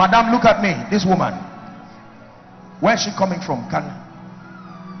 Madam, look at me. This woman, where is she coming from?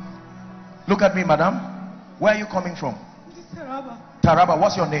 Look at me, madam. Where are you coming from? Taraba. Taraba.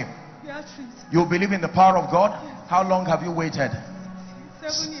 What's your name? Beatrice. You believe in the power of God? Yes. How long have you waited?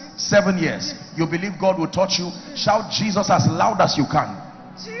 7 years. 7 years. Yes. You believe God will touch you? Shout Jesus as loud as you can.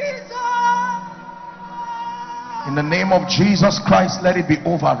 Jesus! In the name of Jesus Christ, let it be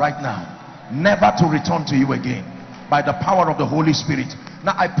over right now. Never to return to you again. By the power of the Holy Spirit.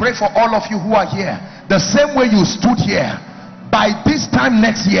 Now I pray for all of you who are here. The same way you stood here, by this time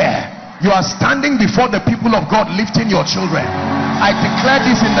next year, you are standing before the people of God lifting your children. I declare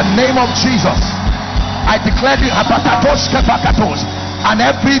this in the name of Jesus. I declare this, and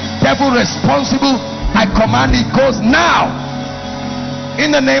every devil responsible, I command it goes now in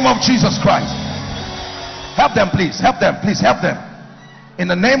the name of Jesus Christ. Help them, please. Help them, please. Help them in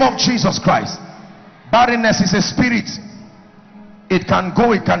the name of Jesus Christ. Barrenness is a spirit. It can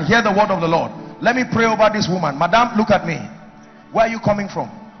go, it can hear the word of the Lord. Let me pray over this woman. Madam, look at me. Where are you coming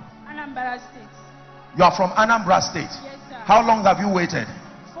from? Anambra State. You are from Anambra State. Yes, sir. How long have you waited?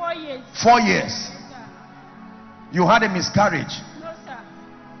 4 years. 4 years. Yes, sir. You had a miscarriage. No, sir.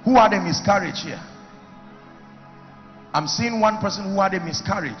 Who had a miscarriage here? I'm seeing one person who had a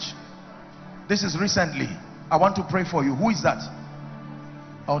miscarriage. This is recently. I want to pray for you. Who is that?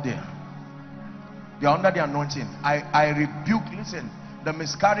 Oh dear. You're under the anointing. I rebuke. Listen, the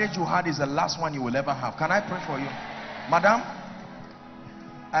miscarriage you had is the last one you will ever have. Can I pray for you? Madam?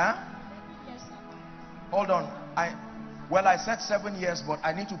 Yes, sir. Hold on. I said 7 years, but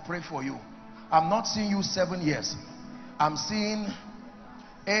I need to pray for you. I'm not seeing you 7 years. I'm seeing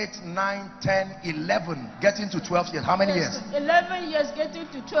 8, 9, 10, 11, getting to 12 years. How many years? 11 years, getting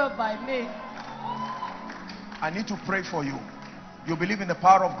to 12 by May. I need to pray for you. You believe in the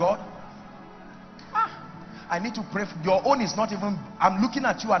power of God? I need to pray for your own. Is not even, I'm looking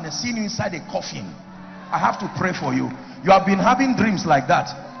at you and I'm seeing you inside a coffin. I have to pray for you. You have been having dreams like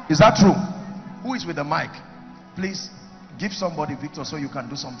that. Is that true? Who is with the mic? Please give somebody, Victor, so you can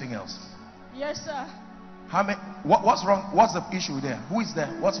do something else. Yes, sir. How many, what's wrong? What's the issue there? Who is there?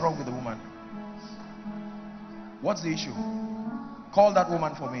 What's wrong with the woman? What's the issue? Call that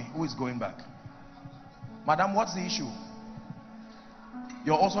woman for me who is going back. Madam, what's the issue?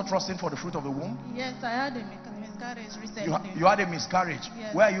 You're also trusting for the fruit of the womb? Yes, I had a miscarriage recently. You had a miscarriage?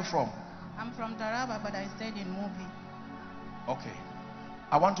 Yes. Where are you from? I'm from Taraba, but I stayed in Mobi. Okay.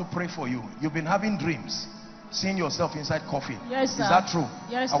 I want to pray for you. You've been having dreams, seeing yourself inside coffin. Yes, sir. Is that true?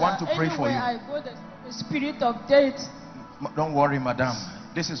 Yes, I want to pray for you. I go the spirit of death. Don't worry, madam.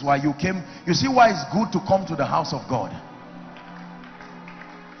 This is why you came. You see why it's good to come to the house of God.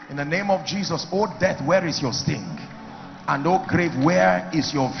 In the name of Jesus, oh death, where is your sting? And oh grave, where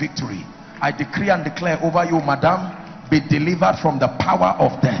is your victory? I decree and declare over you, madam, be delivered from the power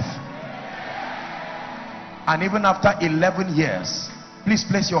of death. And even after 11 years, please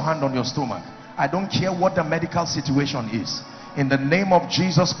place your hand on your stomach. I don't care what the medical situation is. In the name of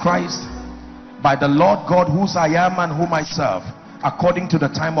Jesus Christ, by the Lord God whose I am and whom I serve, according to the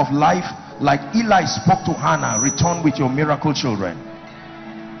time of life, like Eli spoke to Hannah, return with your miracle children.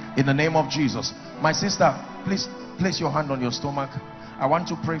 In the name of Jesus. My sister, please place your hand on your stomach. I want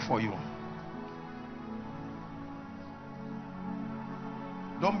to pray for you.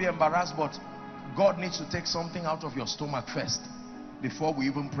 Don't be embarrassed, but God needs to take something out of your stomach first before we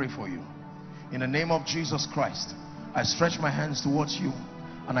even pray for you. In the name of Jesus Christ, I stretch my hands towards you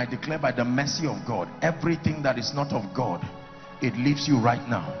and I declare by the mercy of God, everything that is not of God, it leaves you right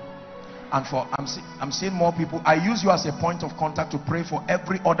now. And for I'm seeing more people. I use you as a point of contact to pray for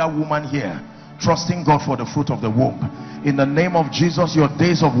every other woman here trusting God for the fruit of the womb. In the name of Jesus, your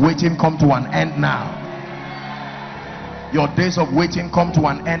days of waiting come to an end now. Your days of waiting come to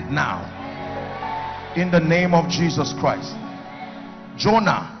an end now. In the name of Jesus Christ.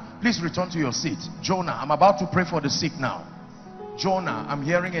 Jonah, please return to your seat. Jonah, I'm about to pray for the sick now. Jonah, I'm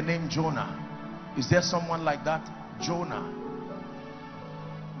hearing a name, Jonah. Is there someone like that? Jonah.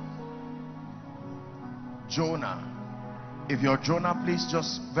 Jonah. If you're Jonah, please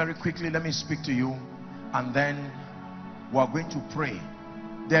just very quickly let me speak to you, and then we're going to pray.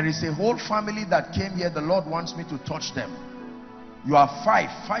 There is a whole family that came here. The Lord wants me to touch them. You are five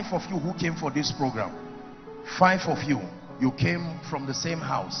of you who came for this program. 5 of you. You came from the same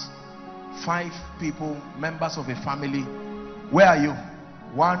house. 5 people, members of a family. Where are you?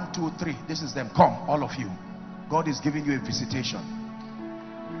 1, 2, 3. This is them. Come, all of you. God is giving you a visitation.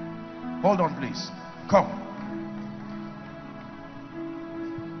 Hold on, please. Come.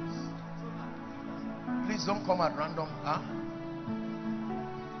 Please don't come at random. Huh?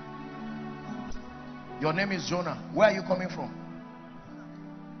 Your name is Jonah. Where are you coming from?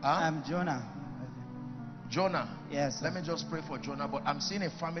 Huh? I'm Jonah. Jonah. Yes, sir. Let me just pray for Jonah. But I'm seeing a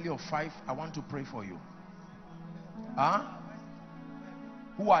family of 5. I want to pray for you. Huh?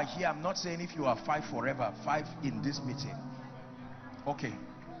 Who are here? I'm not saying if you are 5 forever. 5 in this meeting. Okay.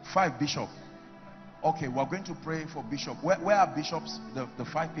 5 bishop. Okay, we're going to pray for bishop. Where are bishops? The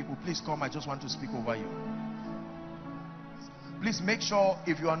 5 people. Please come. I just want to speak over you. Please make sure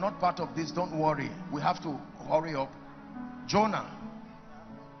if you are not part of this, don't worry. We have to hurry up. Jonah,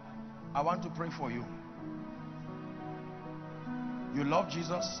 I want to pray for you. You love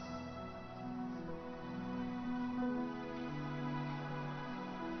Jesus?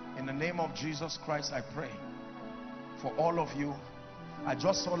 In the name of Jesus Christ, I pray for all of you. I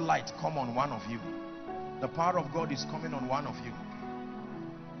just saw light come on one of you. The power of God is coming on one of you.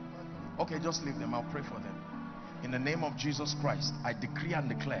 Okay, just leave them. I'll pray for them. In the name of Jesus Christ, I decree and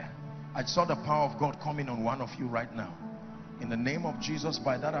declare. I saw the power of God coming on one of you right now. In the name of Jesus,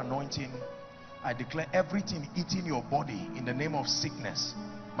 by that anointing, I declare everything eating your body in the name of sickness.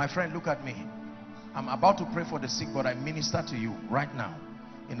 My friend, look at me. I'm about to pray for the sick, but I minister to you right now.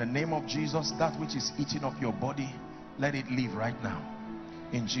 In the name of Jesus, that which is eating up your body, let it leave right now.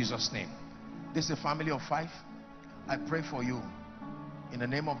 In Jesus' name. This is a family of 5. I pray for you. In the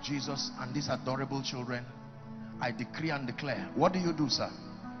name of Jesus and these adorable children, I decree and declare. What do you do, sir?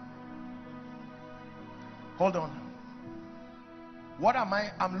 Hold on. What am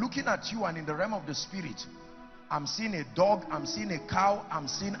I? I'm looking at you, and in the realm of the spirit, I'm seeing a dog, I'm seeing a cow, I'm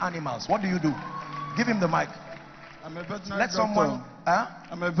seeing animals. What do you do? Give him the mic. I'm a veterinary Let doctor. someone. Huh?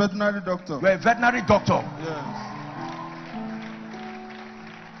 I'm a veterinary doctor. You're a veterinary doctor. Yes.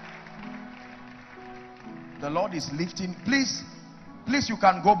 The Lord is lifting. Please, you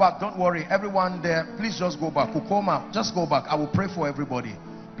can go back. Don't worry. Everyone there, please just go back. Kukoma, just go back. I will pray for everybody.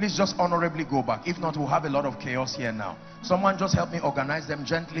 Please just honorably go back. If not, we'll have a lot of chaos here now. Someone just help me organize them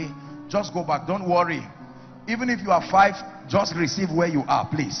gently. Just go back. Don't worry. Even if you are 5, just receive where you are,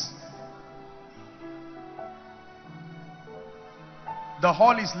 please. The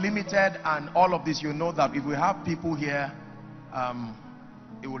hall is limited, and all of this, you know that if we have people here,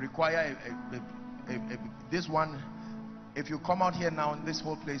 it will require this one. If you come out here now, this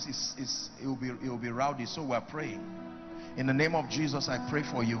whole place it will be rowdy. So we're praying. In the name of Jesus, I pray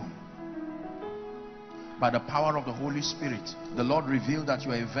for you. By the power of the Holy Spirit, the Lord revealed that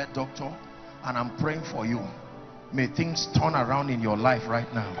you are a vet doctor, and I'm praying for you. May things turn around in your life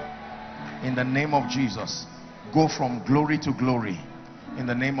right now. In the name of Jesus, go from glory to glory. In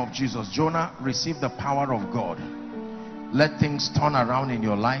the name of Jesus. Jonah, receive the power of God. Let things turn around in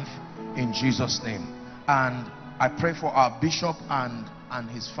your life in Jesus' name. And I pray for our bishop and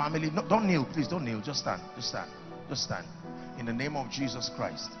his family. No, don't kneel, please. Don't kneel. Just stand. Just stand. Just stand. In the name of Jesus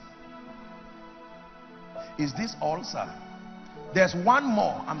Christ. Is this all, sir? There's one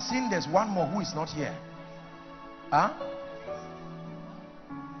more. I'm seeing there's one more who is not here. Huh?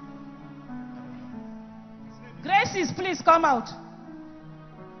 Graces, please come out.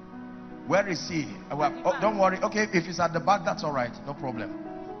 Where is he? Oh, don't worry. Okay, if he's at the back, that's all right. No problem.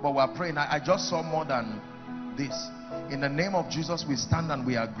 But we're praying. I just saw more than this. In the name of Jesus, we stand and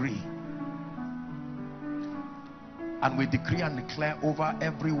we agree. And we decree and declare over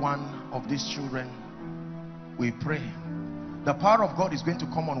every one of these children. We pray. The power of God is going to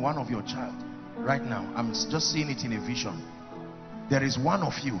come on one of your child right now. I'm just seeing it in a vision. There is one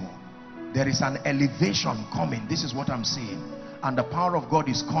of you. There is an elevation coming. This is what I'm seeing. And the power of God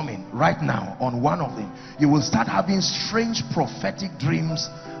is coming right now on one of them. You will start having strange prophetic dreams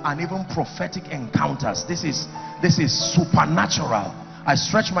and even prophetic encounters. This is supernatural. I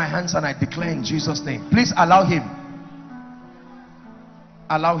stretch my hands and I declare in Jesus' name. Please allow him.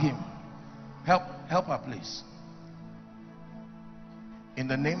 Allow him. Help her, please. In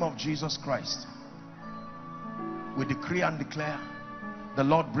the name of Jesus Christ, we decree and declare the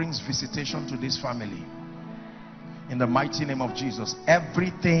Lord brings visitation to this family. In the mighty name of Jesus,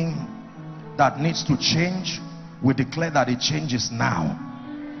 everything that needs to change, we declare that it changes now.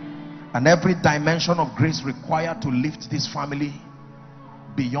 And every dimension of grace required to lift this family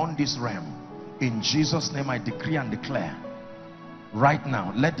beyond this realm, in Jesus' name I decree and declare right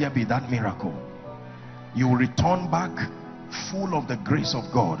now, let there be that miracle. You will return back full of the grace of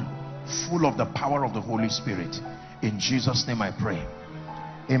God, full of the power of the Holy Spirit. In Jesus' name I pray.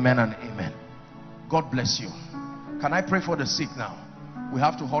 Amen and amen. God bless you. Can I pray for the sick now? We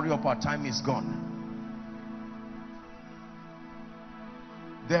have to hurry up, our time is gone.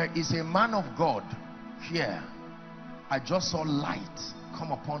 There is a man of God here. I just saw light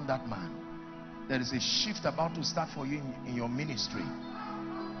come upon that man. There is a shift about to start for you in your ministry.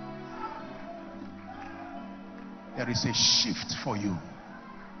 There is a shift for you.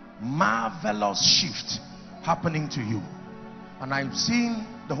 Marvelous shift happening to you. And I'm seeing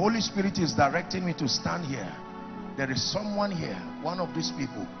the Holy Spirit is directing me to stand here. There is someone here, one of these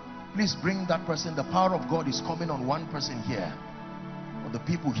people. Please bring that person. The power of God is coming on one person here. Or the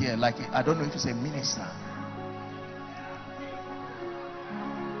people here, like, I don't know if it's a minister.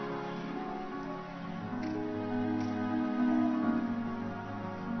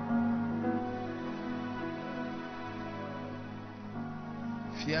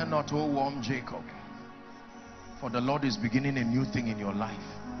 Fear not, O warm Jacob, for the Lord is beginning a new thing in your life.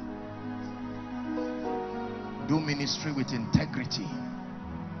 Do ministry with integrity.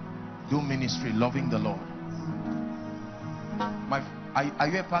 Do ministry loving the Lord. Are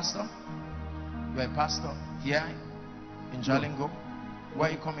you a pastor? You're a pastor here in Jalingo? Where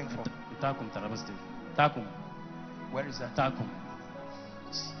are you coming from? Takum, Taraba State. Takum. Where is that? Takum.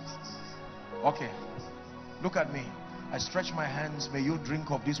 Okay. Look at me. I stretch my hands. May you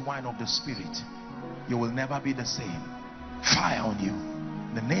drink of this wine of the Spirit. You will never be the same. Fire on you.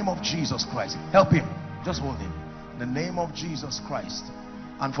 In the name of Jesus Christ. Help him. Just hold him. In the name of Jesus Christ.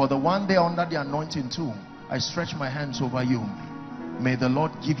 And for the one day under the anointing too, I stretch my hands over you. May the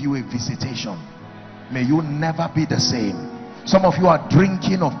Lord give you a visitation. May you never be the same. Some of you are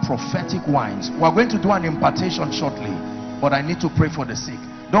drinking of prophetic wines. We are going to do an impartation shortly, but I need to pray for the sick.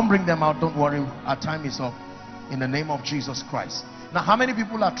 Don't bring them out. Don't worry. Our time is up. In the name of Jesus Christ. Now, how many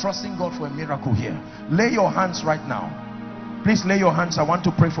people are trusting God for a miracle here? Lay your hands right now. Please lay your hands. I want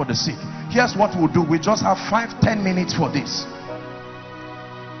to pray for the sick. Here's what we'll do. We just have 5-10 minutes for this.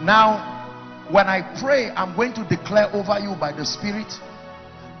 Now, when I pray, I'm going to declare over you by the Spirit.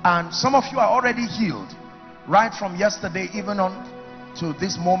 And some of you are already healed. Right from yesterday, even on to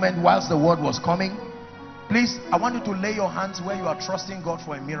this moment, whilst the word was coming. Please, I want you to lay your hands where you are trusting God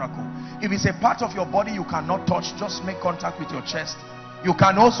for a miracle. If it's a part of your body you cannot touch, just make contact with your chest. You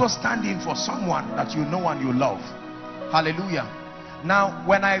can also stand in for someone that you know and you love. Hallelujah. Now,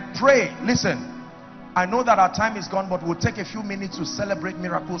 when I pray, listen, I know that our time is gone, but we'll take a few minutes to celebrate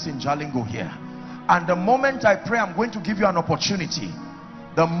miracles in Jalingo here. And the moment I pray, I'm going to give you an opportunity.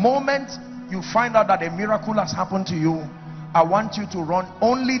 The moment you find out that a miracle has happened to you, I want you to run.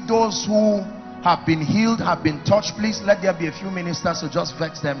 Only those who have been healed, have been touched, please let there be a few ministers, so just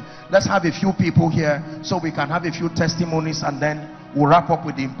vex them. Let's have a few people here so we can have a few testimonies, and then we'll wrap up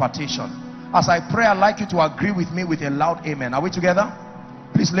with the impartation. As I pray, I'd like you to agree with me with a loud amen. Are we together?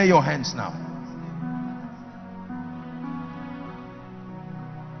 Please lay your hands now.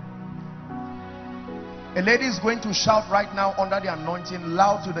 A lady is going to shout right now under the anointing,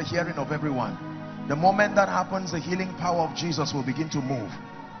 loud to the hearing of everyone. The moment that happens, the healing power of Jesus will begin to move.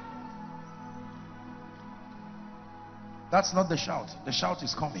 That's not the shout. The shout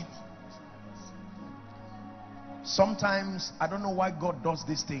is coming. Sometimes, I don't know why God does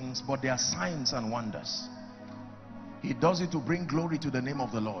these things, but they are signs and wonders. He does it to bring glory to the name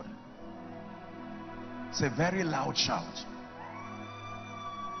of the Lord. It's a very loud shout.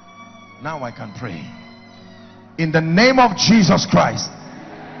 Now I can pray. In the name of Jesus Christ.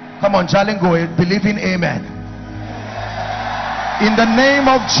 Come on, Jalingo, believe in amen. In the name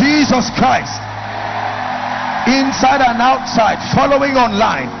of Jesus Christ. Inside and outside, following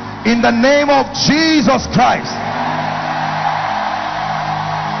online. In the name of Jesus Christ.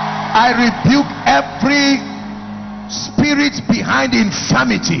 I rebuke every spirit behind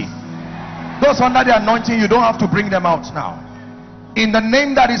infirmity. Those under the anointing, you don't have to bring them out now. In the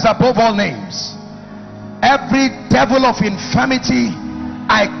name that is above all names, every devil of infirmity,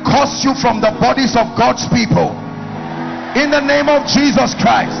 I curse you from the bodies of God's people. In the name of Jesus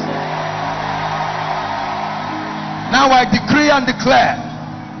Christ. Now I decree and declare,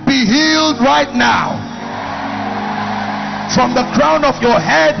 be healed right now. From the crown of your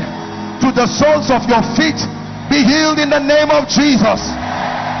head to the soles of your feet, be healed in the name of Jesus.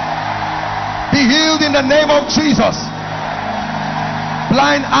 Be healed in the name of Jesus.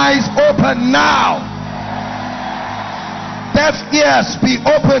 Blind eyes open now. Deaf ears be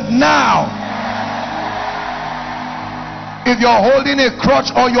opened now. If you're holding a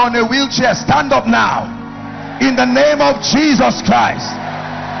crutch or you're on a wheelchair, stand up now. In the name of Jesus Christ.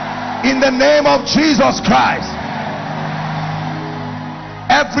 In the name of Jesus Christ.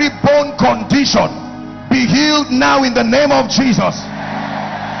 Every bone condition be healed now in the name of Jesus.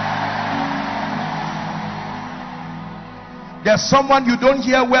 There's someone you don't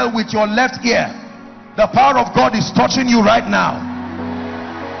hear well with your left ear. The power of God is touching you right now.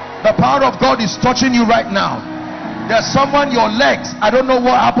 The power of God is touching you right now. There's someone, your legs, I don't know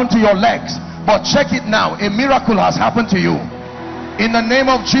what happened to your legs, but check it now. A miracle has happened to you. In the name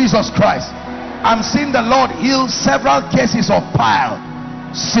of Jesus Christ. I'm seeing the Lord heal several cases of bile,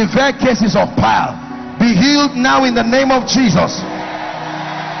 severe cases of bile. Be healed now in the name of Jesus.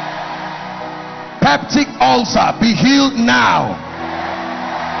 Peptic ulcer, be healed now.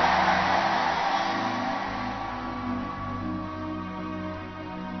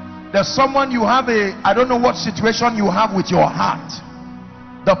 There's someone, you have I don't know what situation you have with your heart.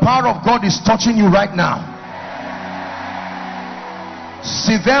 The power of God is touching you right now.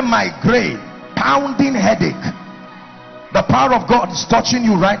 Severe migraine, pounding headache. The power of God is touching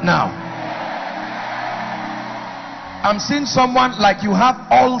you right now. I'm seeing someone like you have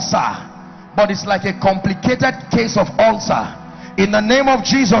ulcer, but it's like a complicated case of ulcer. In the name of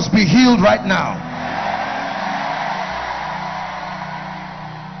Jesus, be healed right now.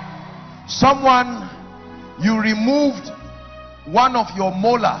 Someone, you removed one of your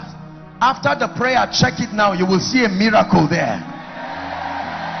molars. After the prayer, check it now. You will see a miracle there.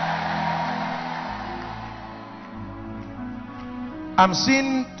 I'm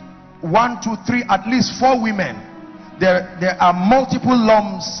seeing 1, 2, 3, at least 4 women. There are multiple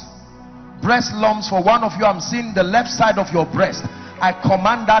lumps, breast lumps. For one of you, I'm seeing the left side of your breast. I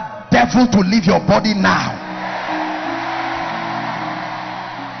command that devil to leave your body now.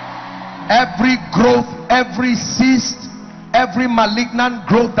 Every growth, every cyst, every malignant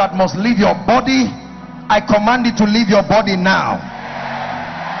growth that must leave your body, I command it to leave your body now.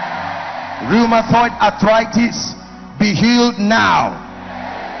 Rheumatoid arthritis, be healed now.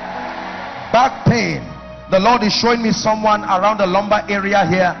 Back pain, the Lord is showing me someone around the lumbar area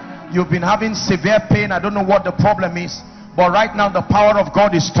here. You've been having severe pain. I don't know what the problem is, but right now the power of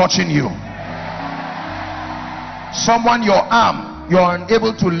God is touching you. Someone, your arm, you're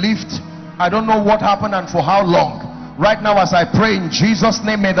unable to lift. I don't know what happened and for how long. Right now as I pray in Jesus'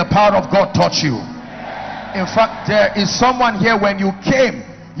 name, may the power of God touch you. In fact, there is someone here, when you came,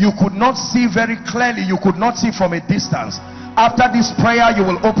 you could not see very clearly. You could not see from a distance. After this prayer, you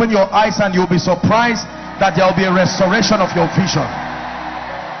will open your eyes and you'll be surprised that there will be a restoration of your vision.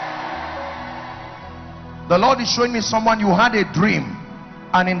 The Lord is showing me someone, you had a dream,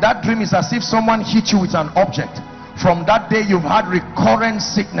 and in that dream it's as if someone hit you with an object. From that day you've had recurrent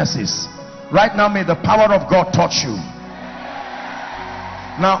sicknesses. Right now, may the power of God touch you.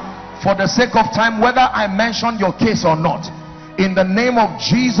 Now, for the sake of time, whether I mention your case or not, in the name of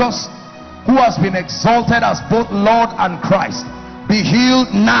Jesus, who has been exalted as both Lord and Christ, be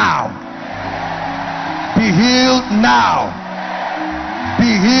healed now. Be healed now.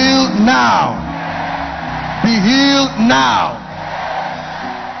 Be healed now. Be healed now.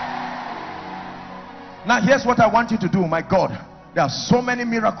 Now here's what I want you to do. My God, there are so many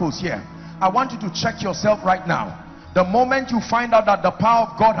miracles here. I want you to check yourself right now. The moment you find out that the power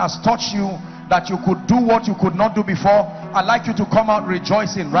of God has touched you, that you could do what you could not do before, I'd like you to come out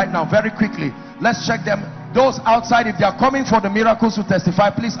rejoicing right now, very quickly. Let's check them. Those outside, if they are coming for the miracles to testify,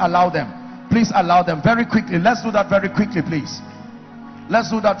 please allow them. Please allow them very quickly. Let's do that very quickly, please. Let's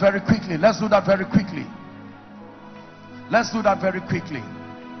do that very quickly. Let's do that very quickly. Let's do that very quickly.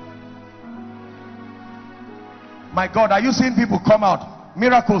 My God, are you seeing people come out?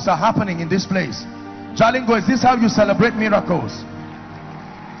 Miracles are happening in this place. Jalingo, is this how you celebrate miracles?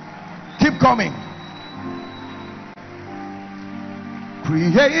 Keep coming.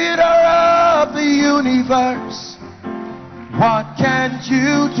 Creator of the universe, what can't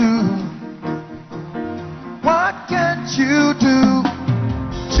you do? What can't you do,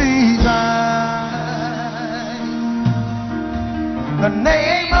 Jesus? The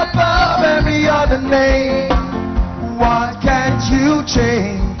name above every other name. What can't you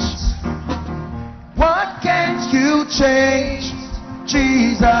change? What can't you change,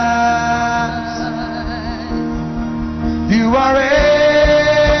 Jesus? You are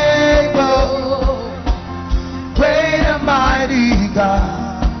able, great and mighty God.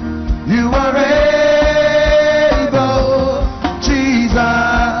 You are able, Jesus.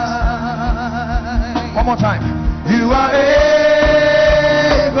 One more time. You are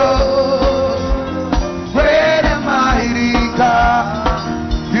able, great and mighty God.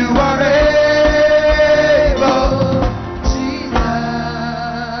 You are able, Jesus.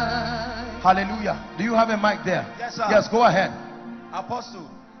 Hallelujah. Do you have a mic there? Yes, sir. Yes, go ahead. Apostle,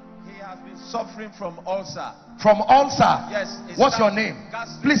 he has been suffering from ulcer. From ulcer? Yes. What's your name?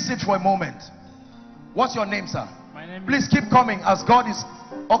 Please sit for a moment. What's your name, sir? My name Please keep coming as God is...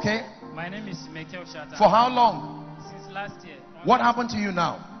 Okay. My name is Michael Shatta. For how long? Since last year. What happened to you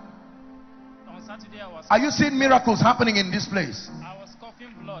now? On Saturday I was... Are you seeing miracles happening in this place? I was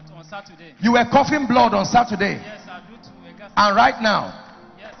coughing blood on Saturday. You were coughing blood on Saturday. Yes, I do to a gas. And right now,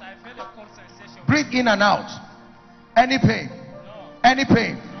 Yes, I felt a cold sensation. breathe in and out. Any pain? No. Any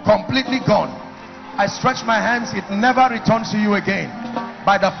pain? Completely gone. I stretch my hands, it never returns to you again.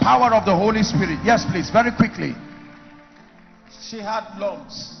 By the power of the Holy Spirit. Yes, please, very quickly. She had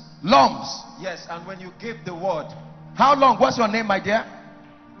lumps. Lumps. Yes, and when you gave the word. How long? What's your name, my dear?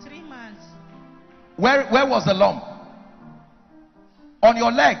 3 months. Where was the lump? On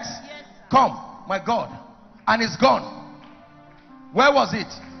your legs? Yes, sir. Come, my God. And it's gone. Where was it?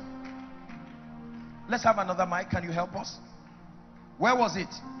 Let's have another mic. Can you help us? Where was it?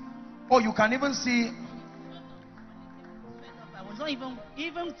 Oh, you can even see. I was not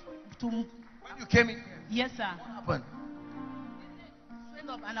even to. When you came in, Yes, sir. what happened? Swelled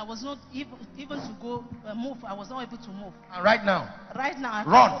up, and I was not even to go move. I was not able to move. And right now, Right now, I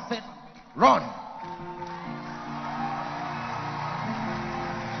Run. can't move. run.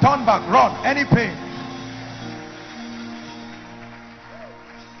 Turn back, run. Any pain.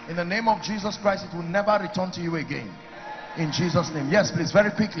 In the name of Jesus Christ, it will never return to you again. In Jesus' name. Yes, please, very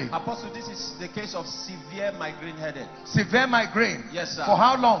quickly. Apostle, this is the case of severe migraine headache. Severe migraine. Yes, sir. For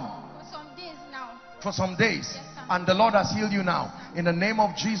how long? For some days now. For some days. Yes, sir. And the Lord has healed you now. In the name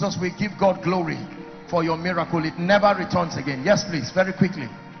of Jesus, we give God glory for your miracle. It never returns again. Yes, please, very quickly.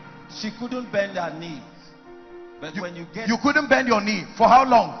 She couldn't bend her knees. But when you get... You couldn't bend your knee. For how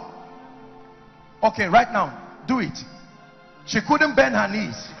long? Okay, right now, do it. She couldn't bend her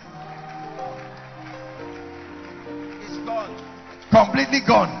knees. It's gone. Completely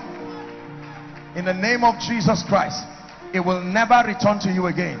gone. In the name of Jesus Christ, it will never return to you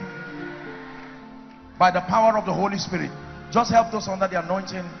again. By the power of the Holy Spirit. Just help those under the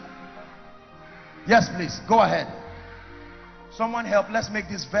anointing. Yes, please, go ahead. Someone help. Let's make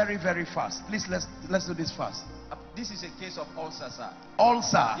this very, very fast. Please, let's do this fast. This is a case of ulcer, sir.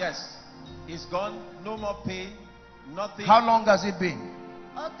 Ulcer. Yes. It's gone. No more pain. Nothing. How long has it been?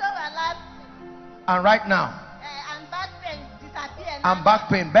 October last, And right now? and back pain disappeared. And back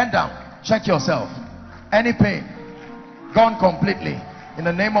pain. Bend down. Check yourself. Any pain? Gone completely. In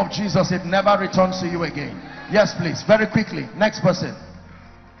the name of Jesus, it never returns to you again. Yes, please. Very quickly. Next person.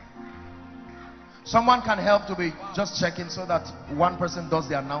 Someone can help to be just checking so that one person does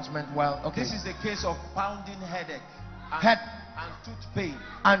the announcement while... Okay. This is the case of pounding headache. And, Head and tooth pain.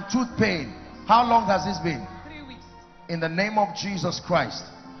 and tooth pain. How long has this been? 3 weeks. In the name of Jesus Christ,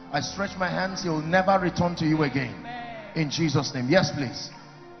 I stretch my hands. He will never return to you again. In Jesus' name. Yes, please.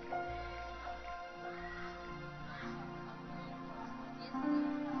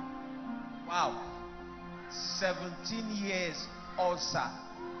 Wow. 17 years ulcer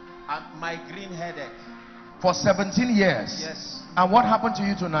and migraine headache. For 17 years. Yes. And what happened to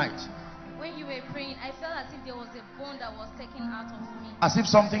you tonight? When you were praying, I felt as if there was a bone that was taken out of me. As if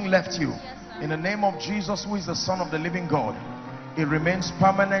something left you. Yes, sir. In the name of Jesus, who is the Son of the living God, it remains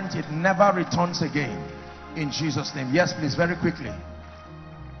permanent. It never returns again. In Jesus' name. Yes, please, very quickly.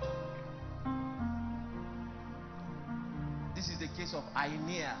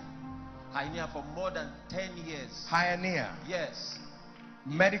 Hernia for more than 10 years. Hernia. Yes.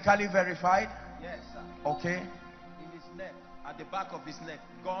 Medically verified? Yes, sir. Okay. In his neck, at the back of his neck,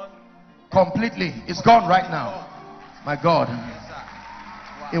 gone. Completely. It's gone right now. My God. Yes, sir.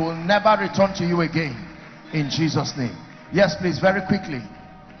 Wow. It will never return to you again. In Jesus' name. Yes, please, very quickly.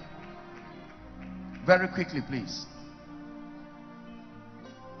 Very quickly, please.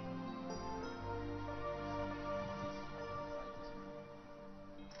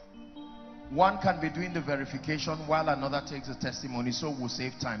 One can be doing the verification while another takes the testimony, so we'll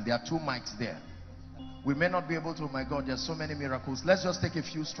save time. There are 2 mics there. We may not be able to, my God, there's so many miracles. Let's just take a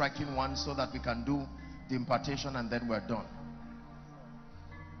few striking ones so that we can do the impartation and then we're done.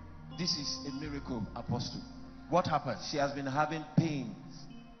 This is a miracle, Apostle. What happened? She has been having pains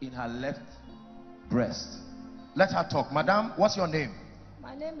in her left breast. Let her talk. Madam, what's your name?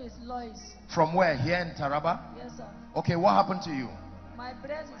 My name is Lois. From where? Here in Taraba? Yes, sir. Okay, what happened to you? My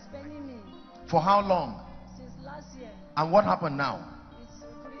breast is paining me. For how long? Since last year. And what happened now? It's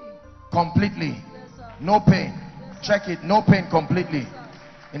free. Completely. Yes, sir. No pain. Yes, sir. Check it. No pain completely. Yes, sir.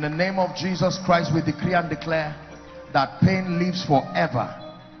 In the name of Jesus Christ, we decree and declare that pain lives forever.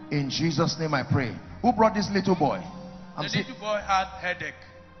 In Jesus' name I pray. Who brought this little boy? The little boy had headache.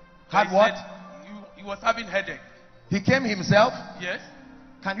 Had He what? said he was having headache. He came himself? Yes.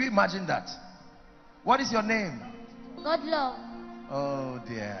 Can you imagine that? What is your name? God love. Oh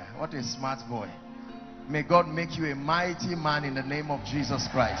dear, what a smart boy. May God make you a mighty man in the name of Jesus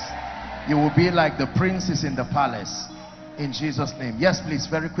Christ. You will be like the princes in the palace. In Jesus' name. Yes, please,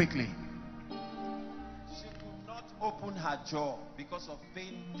 very quickly. She could not open her jaw because of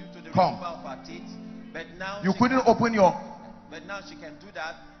pain due to the Come. removal of her teeth. But now You couldn't open your... But now she can do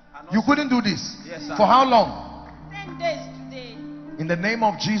that. And You also- couldn't do this? Yes, sir. For how long? 10 days today. In the name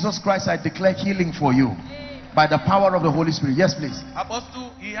of Jesus Christ, I declare healing for you. By the power of the Holy Spirit. Yes, please.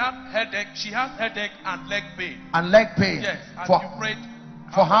 Apostle, he had headache. She has headache and leg pain. And leg pain. Yes. And For, you prayed.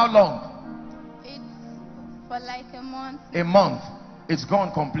 for how long? It's for like a month. A month. It's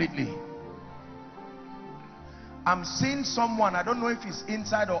gone completely. I'm seeing someone, I don't know if it's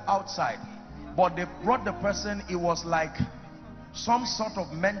inside or outside, but they brought the person, it was like some sort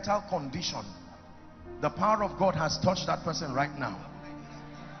of mental condition. The power of God has touched that person right now.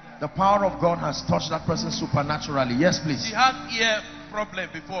 The power of God has touched that person supernaturally. Yes, please. She had ear problem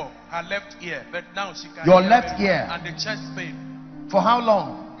before, her left ear, but now she can. Your hear left very ear. well. And the chest pain. For how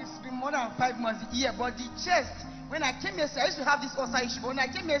long? It's been more than 5 months here, but the chest, when I came yesterday, I used to have this ulcer issue, but when I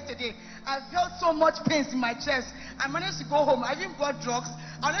came yesterday, I felt so much pain in my chest. I managed to go home. I didn't got drugs.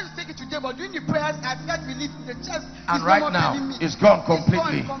 I wanted to take it today, but during the prayers, I felt relief in the chest. And It's no right more now, paining me. it's gone It's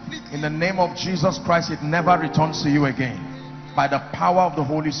completely. gone completely. In the name of Jesus Christ, it never returns to you again. By the power of the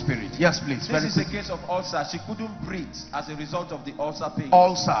Holy Spirit. Yes, please. This is a case of ulcer. She couldn't breathe as a result of the ulcer pain.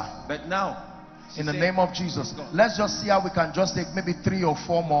 Ulcer. But now, In the name of Jesus. Let's just see how we can just take maybe 3 or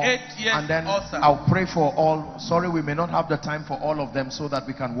 4 more. 8 years and then ulcer. I'll pray for all. Sorry, we may not have the time for all of them so that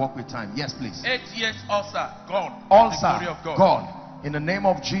we can work with time. Yes, please. 8 years ulcer gone. Ulcer The glory of God. gone. In the name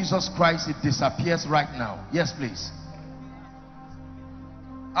of Jesus Christ, it disappears right now. Yes, please.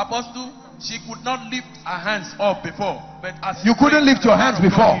 Apostle, she could not lift her hands up before, but as You couldn't lift your hands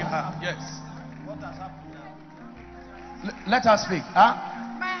before? Yes. Let us speak. Huh?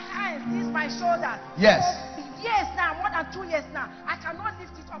 My hands, this is my shoulder. Yes. For years now, more than 2 years now, I cannot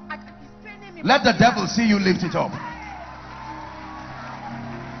lift it up. It's paining me. Let the devil see you lift it up.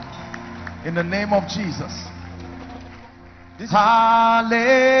 In the name of Jesus.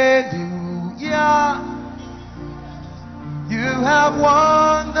 Hallelujah. You have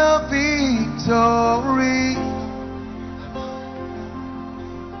won the victory.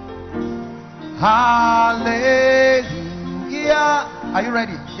 Hallelujah. Are you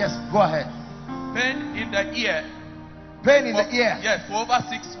ready? Yes, go ahead. Pain in the ear. Pain in the ear. Yes, for over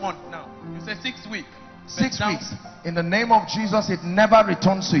 6 months now. You say 6 weeks. 6 weeks. In the name of Jesus, it never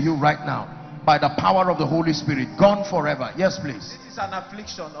returns to you right now. By the power of the Holy Spirit. Gone forever. Yes, please. this is an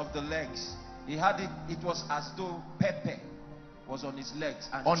affliction of the legs. He had it, it was as though pepper was on his legs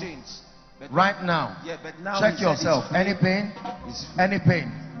and On- chains. But Right now. Yeah, but now Check he said yourself. it's free. Any pain? It's free. Any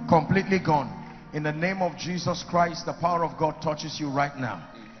pain? Completely gone. In the name of Jesus Christ, the power of God touches you right now.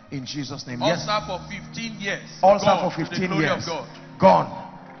 In Jesus' name. Yes. Ulcer for 15 years. Ulcer Gone for to the 15 glory years. of God.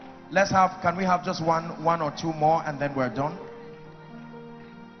 Gone. Can we have just one or two more and then we're done?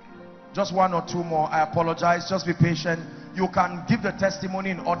 Just 1 or 2 more. I apologize. Just be patient. You can give the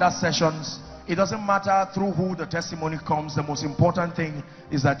testimony in other sessions. It doesn't matter through who the testimony comes. The most important thing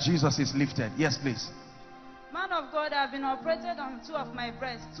is that Jesus is lifted. Yes, please. Man of God, I've been operated on 2 of my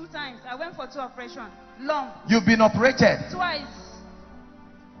breasts 2 times. I went for 2 operations. Long. You've been operated. Twice.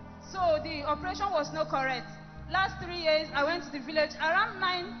 So the operation was not correct. Last 3 years, I went to the village around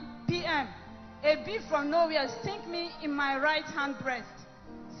 9 p.m. A bee from nowhere stung me in my right hand breast.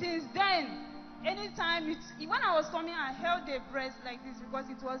 Since then, anytime when I was coming, I held the breast like this because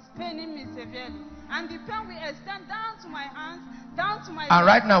it was paining me severely. And the pain will extend down to my hands, down to my And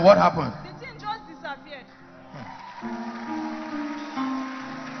right now, what happened? The thing just disappeared.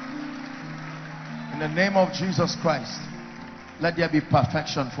 In the name of Jesus Christ, let there be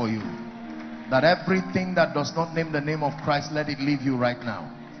perfection for you. That everything that does not name the name of Christ, let it leave you right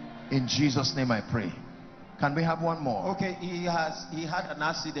now. In Jesus' name I pray. Can we have one more? Okay, he had an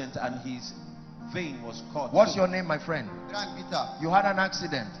accident and his vein was cut. What's your name, my friend? Peter. You had an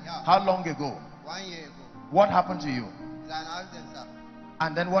accident. Yeah. How long ago? 1 year ago. What happened to you? It's an accident, sir.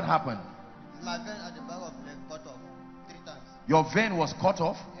 And then what happened? My vein at the back of the leg cut off 3 times. Your vein was cut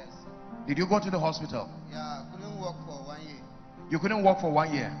off? Yes. Did you go to the hospital? Yeah, I couldn't walk for 1 year. You couldn't walk for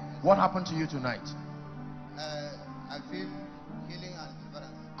 1 year. What happened to you tonight? I feel healing and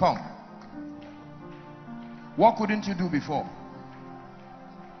deliverance. Come. What couldn't you do before?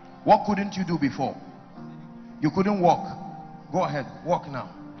 What couldn't you do before? You couldn't walk. Go ahead, walk now.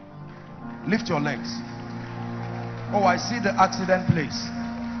 Lift your legs. Oh, I see the accident place.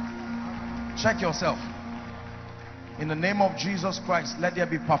 Check yourself. In the name of Jesus Christ, let there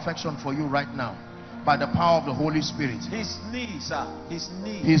be perfection for you right now. By the power of the Holy Spirit. His knee, sir. His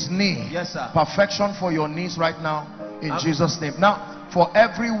knee. His knee. Yes, sir. Perfection for your knees right now. In Jesus' name. Now, for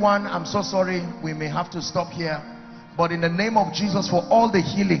everyone, I'm so sorry, we may have to stop here. But in the name of Jesus, for all the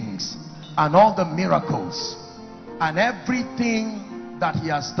healings and all the miracles and everything that he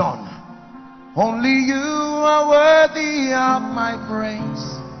has done, only you are worthy of my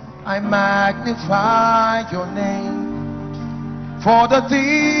praise. I magnify your name for the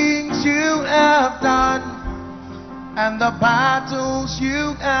things you have done and the battles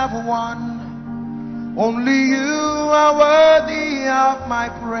you have won. Only you are worthy of my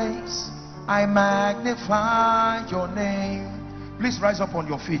praise. I magnify your name. Please rise up on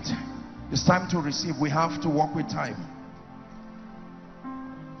your feet. It's time to receive. We have to walk with time.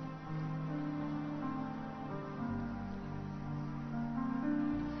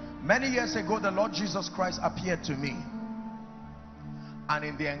 Many years ago, the Lord Jesus Christ appeared to me. And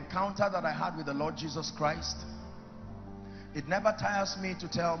in the encounter that I had with the Lord Jesus Christ, it never tires me to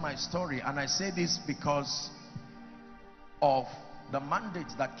tell my story. And I say this because of the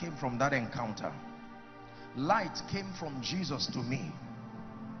mandates that came from that encounter. Light came from Jesus to me.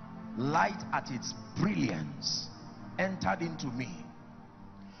 Light at its brilliance entered into me.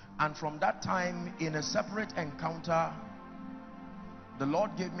 And from that time, in a separate encounter, the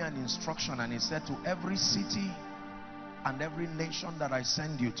Lord gave me an instruction, and he said, to every city and every nation that I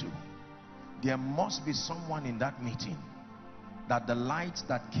send you to, there must be someone in that meeting that the light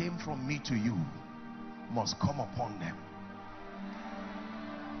that came from me to you must come upon them.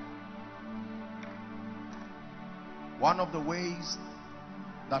 One of the ways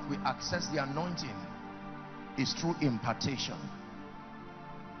that we access the anointing is through impartation.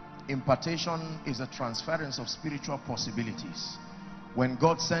 Impartation is a transference of spiritual possibilities. When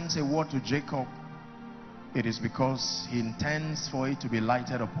God sends a word to Jacob, it is because he intends for it to be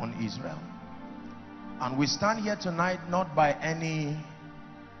lighted upon Israel. And we stand here tonight not by any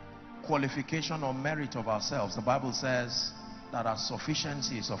qualification or merit of ourselves. The Bible says that our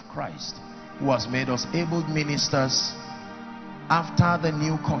sufficiency is of Christ, who has made us able ministers after the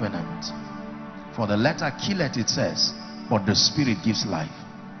new covenant. For the letter killeth, it says, but the Spirit gives life.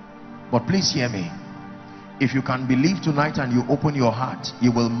 But please hear me. If you can believe tonight and you open your heart,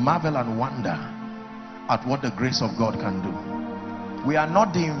 you will marvel and wonder at what the grace of God can do. We are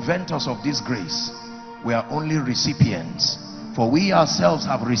not the inventors of this grace. We are only recipients. For we ourselves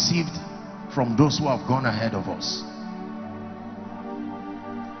have received from those who have gone ahead of us.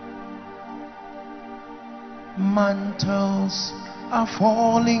 Mantles are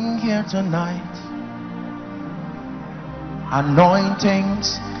falling here tonight.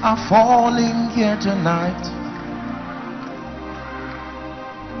 Anointings are falling here tonight.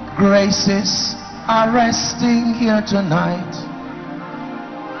 Graces are resting here tonight.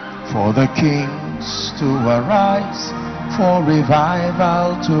 For the kings to arise, for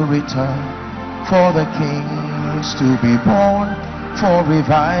revival to return, for the kings to be born, for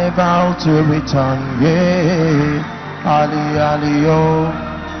revival to return. Yeah, Ali, Ali, oh,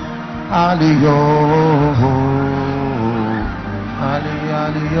 Ali, oh. Ali,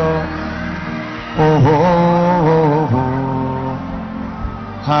 Ali, oh, oh, oh, oh.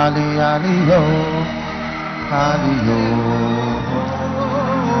 Ali, Ali, oh, Ali, oh.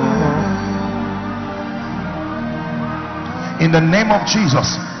 In the name of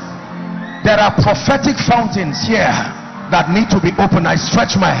Jesus, There are prophetic fountains here that need to be opened. I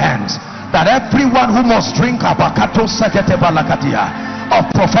stretch my hands that everyone who must drink of prophetic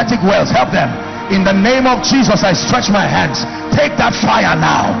wells, help them. In the name of Jesus, I stretch my hands. Take that fire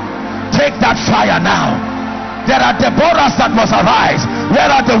now. Take that fire now. There are Deborahs that must arise.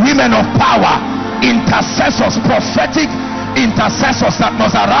 Where are the women of power? Intercessors, prophetic intercessors that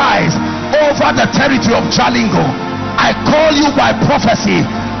must arise over the territory of Jalingo. I call you by prophecy.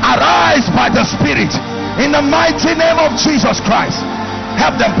 Arise by the Spirit in the mighty name of Jesus Christ.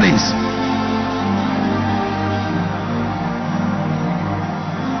 Help them, please.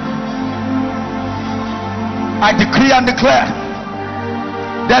 I decree and declare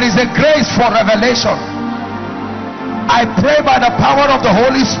there is a grace for revelation. I pray by the power of the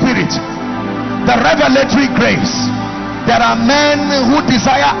Holy Spirit, the revelatory grace. There are men who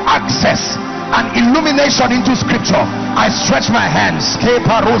desire access and illumination into scripture. I stretch my hands. May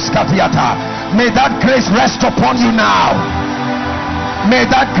that grace rest upon you now. May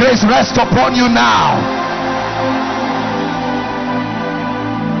that grace rest upon you now.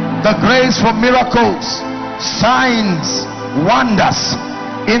 The grace for miracles, signs, wonders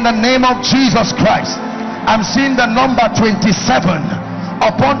in the name of Jesus Christ. I'm seeing the number 27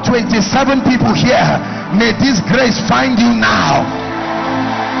 upon 27 people here. May this grace find you now.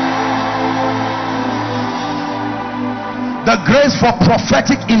 The grace for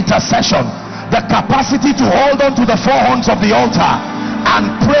prophetic intercession, the capacity to hold on to the four horns of the altar and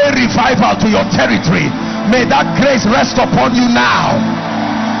pray revival to your territory. May that grace rest upon you now.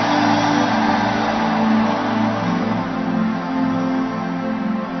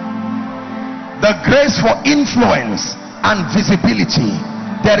 The grace for influence and visibility.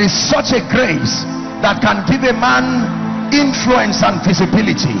 There is such a grace that can give a man influence and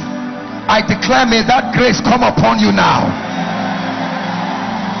visibility. I declare, may that grace come upon you now.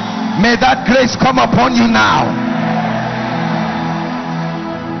 May that grace come upon you now.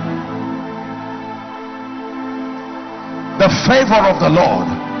 The favor of the Lord.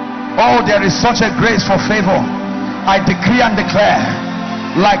 Oh, there is such a grace for favor. I decree and declare,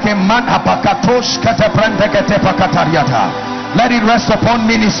 like a man, let it rest upon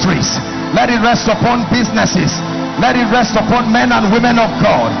ministries, let it rest upon businesses, let it rest upon men and women of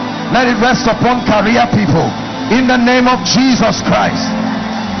God, let it rest upon career people in the name of Jesus Christ.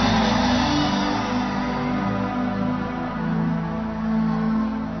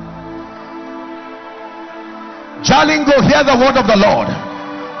 Jalingo, hear the word of the Lord.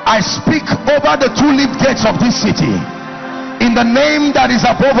 I speak over the two-leaf gates of this city in the name that is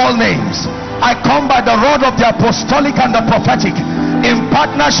above all names. I come by the rod of the apostolic and the prophetic in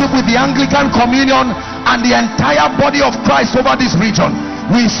partnership with the Anglican Communion and the entire body of Christ over this region.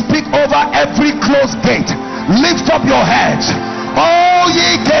 We speak over every closed gate. Lift up your heads, all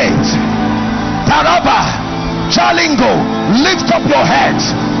ye gates. Taraba, Jalingo, lift up your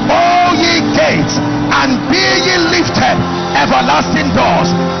heads, all ye gates, and be ye lifted, everlasting doors,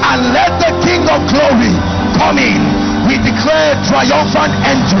 and let the King of glory come in. We declare triumphant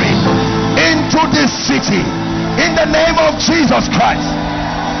entry into this city in the name of Jesus Christ.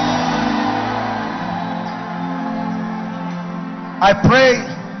 I pray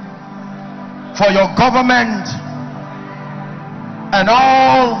for your government and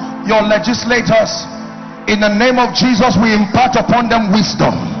all your legislators. In the name of Jesus, we impart upon them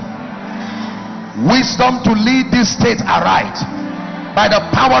wisdom. Wisdom to lead this state aright by the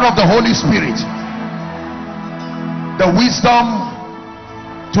power of the Holy Spirit. The wisdom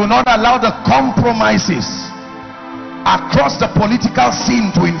to not allow the compromises across the political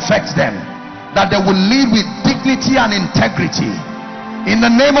scene to infect them, that they will lead with dignity and integrity in the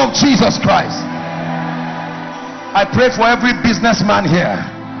name of Jesus Christ. I pray for every businessman here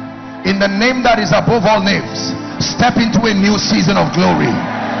in the name that is above all names. Step into a new season of glory.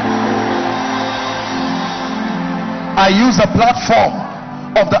 I use the platform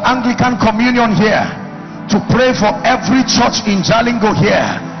of the Anglican Communion here to pray for every church in Jalingo here,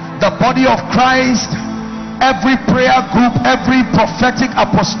 the body of Christ, every prayer group, every prophetic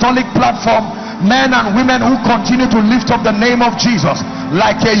apostolic platform, men and women who continue to lift up the name of Jesus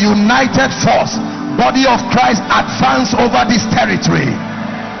like a united force. Body of Christ, advance over this territory.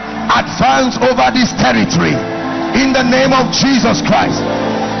 Advance over this territory in the name of Jesus Christ.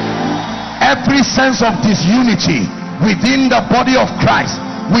 Every sense of disunity within the body of Christ,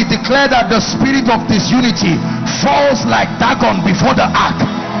 we declare that the spirit of disunity falls like Dagon before the ark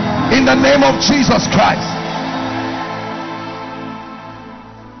in the name of Jesus Christ.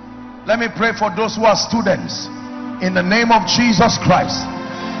 Let me pray for those who are students in the name of Jesus Christ.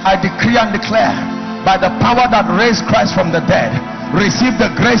 I decree and declare by the power that raised Christ from the dead, receive the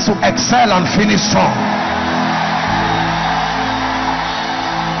grace to excel and finish strong.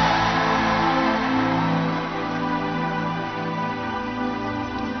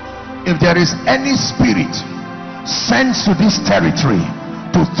 If there is any spirit sent to this territory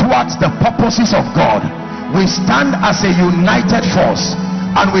to thwart the purposes of God, we stand as a united force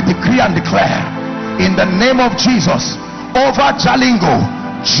and we decree and declare in the name of Jesus, over Jalingo,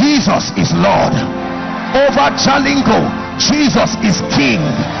 Jesus is Lord. Over Jalingo, Jesus is King.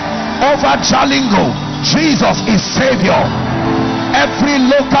 Over Jalingo, Jesus is Savior. Every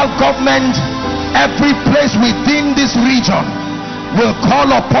local government, every place within this region will call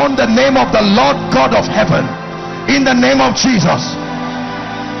upon the name of the Lord God of heaven in the name of Jesus.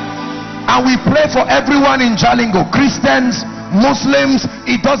 And we pray for everyone in Jalingo, Christians, Muslims,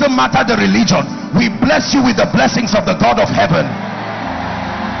 it doesn't matter the religion. We bless you with the blessings of the God of heaven.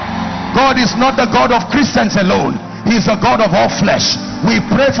 God is not the God of Christians alone. He is the God of all flesh. We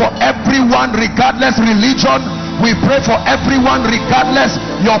pray for everyone regardless religion. We pray for everyone regardless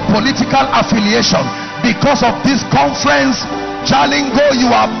your political affiliation. Because of this conference, Jalingo, you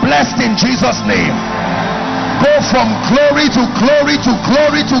are blessed in Jesus' name. Go from glory to glory to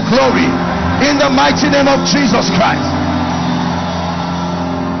glory to glory in the mighty name of Jesus Christ.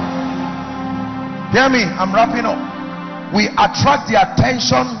 Hear me, I'm wrapping up. We attract the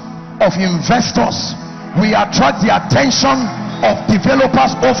attention of investors. We attract the attention of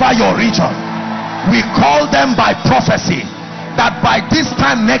developers over your region. We call them by prophecy that by this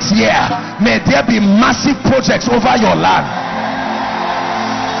time next year, may there be massive projects over your land.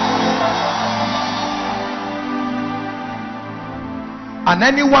 And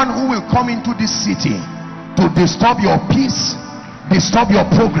anyone who will come into this city to disturb your peace, disturb your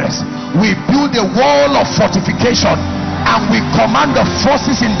progress, we build a wall of fortification and we command the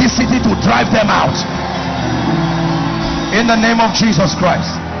forces in this city to drive them out in the name of Jesus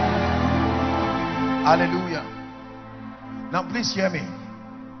Christ. Hallelujah. Now please hear me.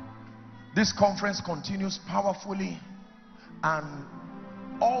 This conference continues powerfully, and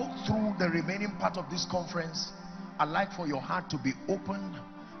all through the remaining part of this conference, I'd like for your heart to be open.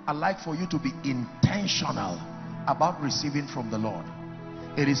 I'd like for you to be intentional about receiving from the Lord.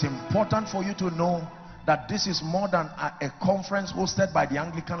 It is important for you to know that this is more than a conference hosted by the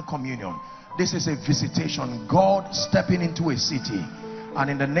Anglican Communion. This is a visitation, God stepping into a city. And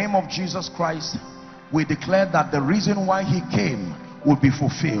in the name of Jesus Christ, we declare that the reason why he came will be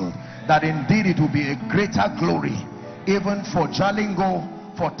fulfilled. That indeed it will be a greater glory, even for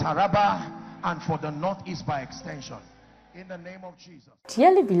Jalingo, for Taraba, and for the Northeast by extension. In the name of Jesus.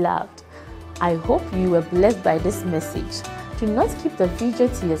 Dearly beloved, I hope you were blessed by this message. Do not keep the video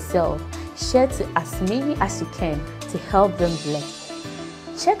to yourself. Share to as many as you can to help them bless.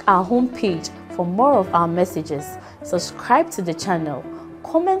 Check our homepage for more of our messages. Subscribe to the channel,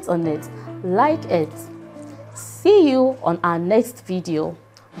 comment on it, like it. See you on our next video.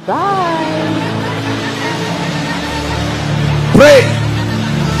 Bye. Pray,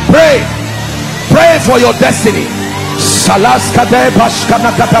 pray, pray for your destiny. Salaskade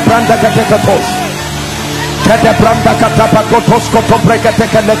bashkana kata branda kata katos. Kete branda kata pakotos koto brekete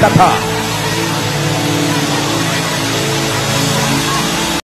kata.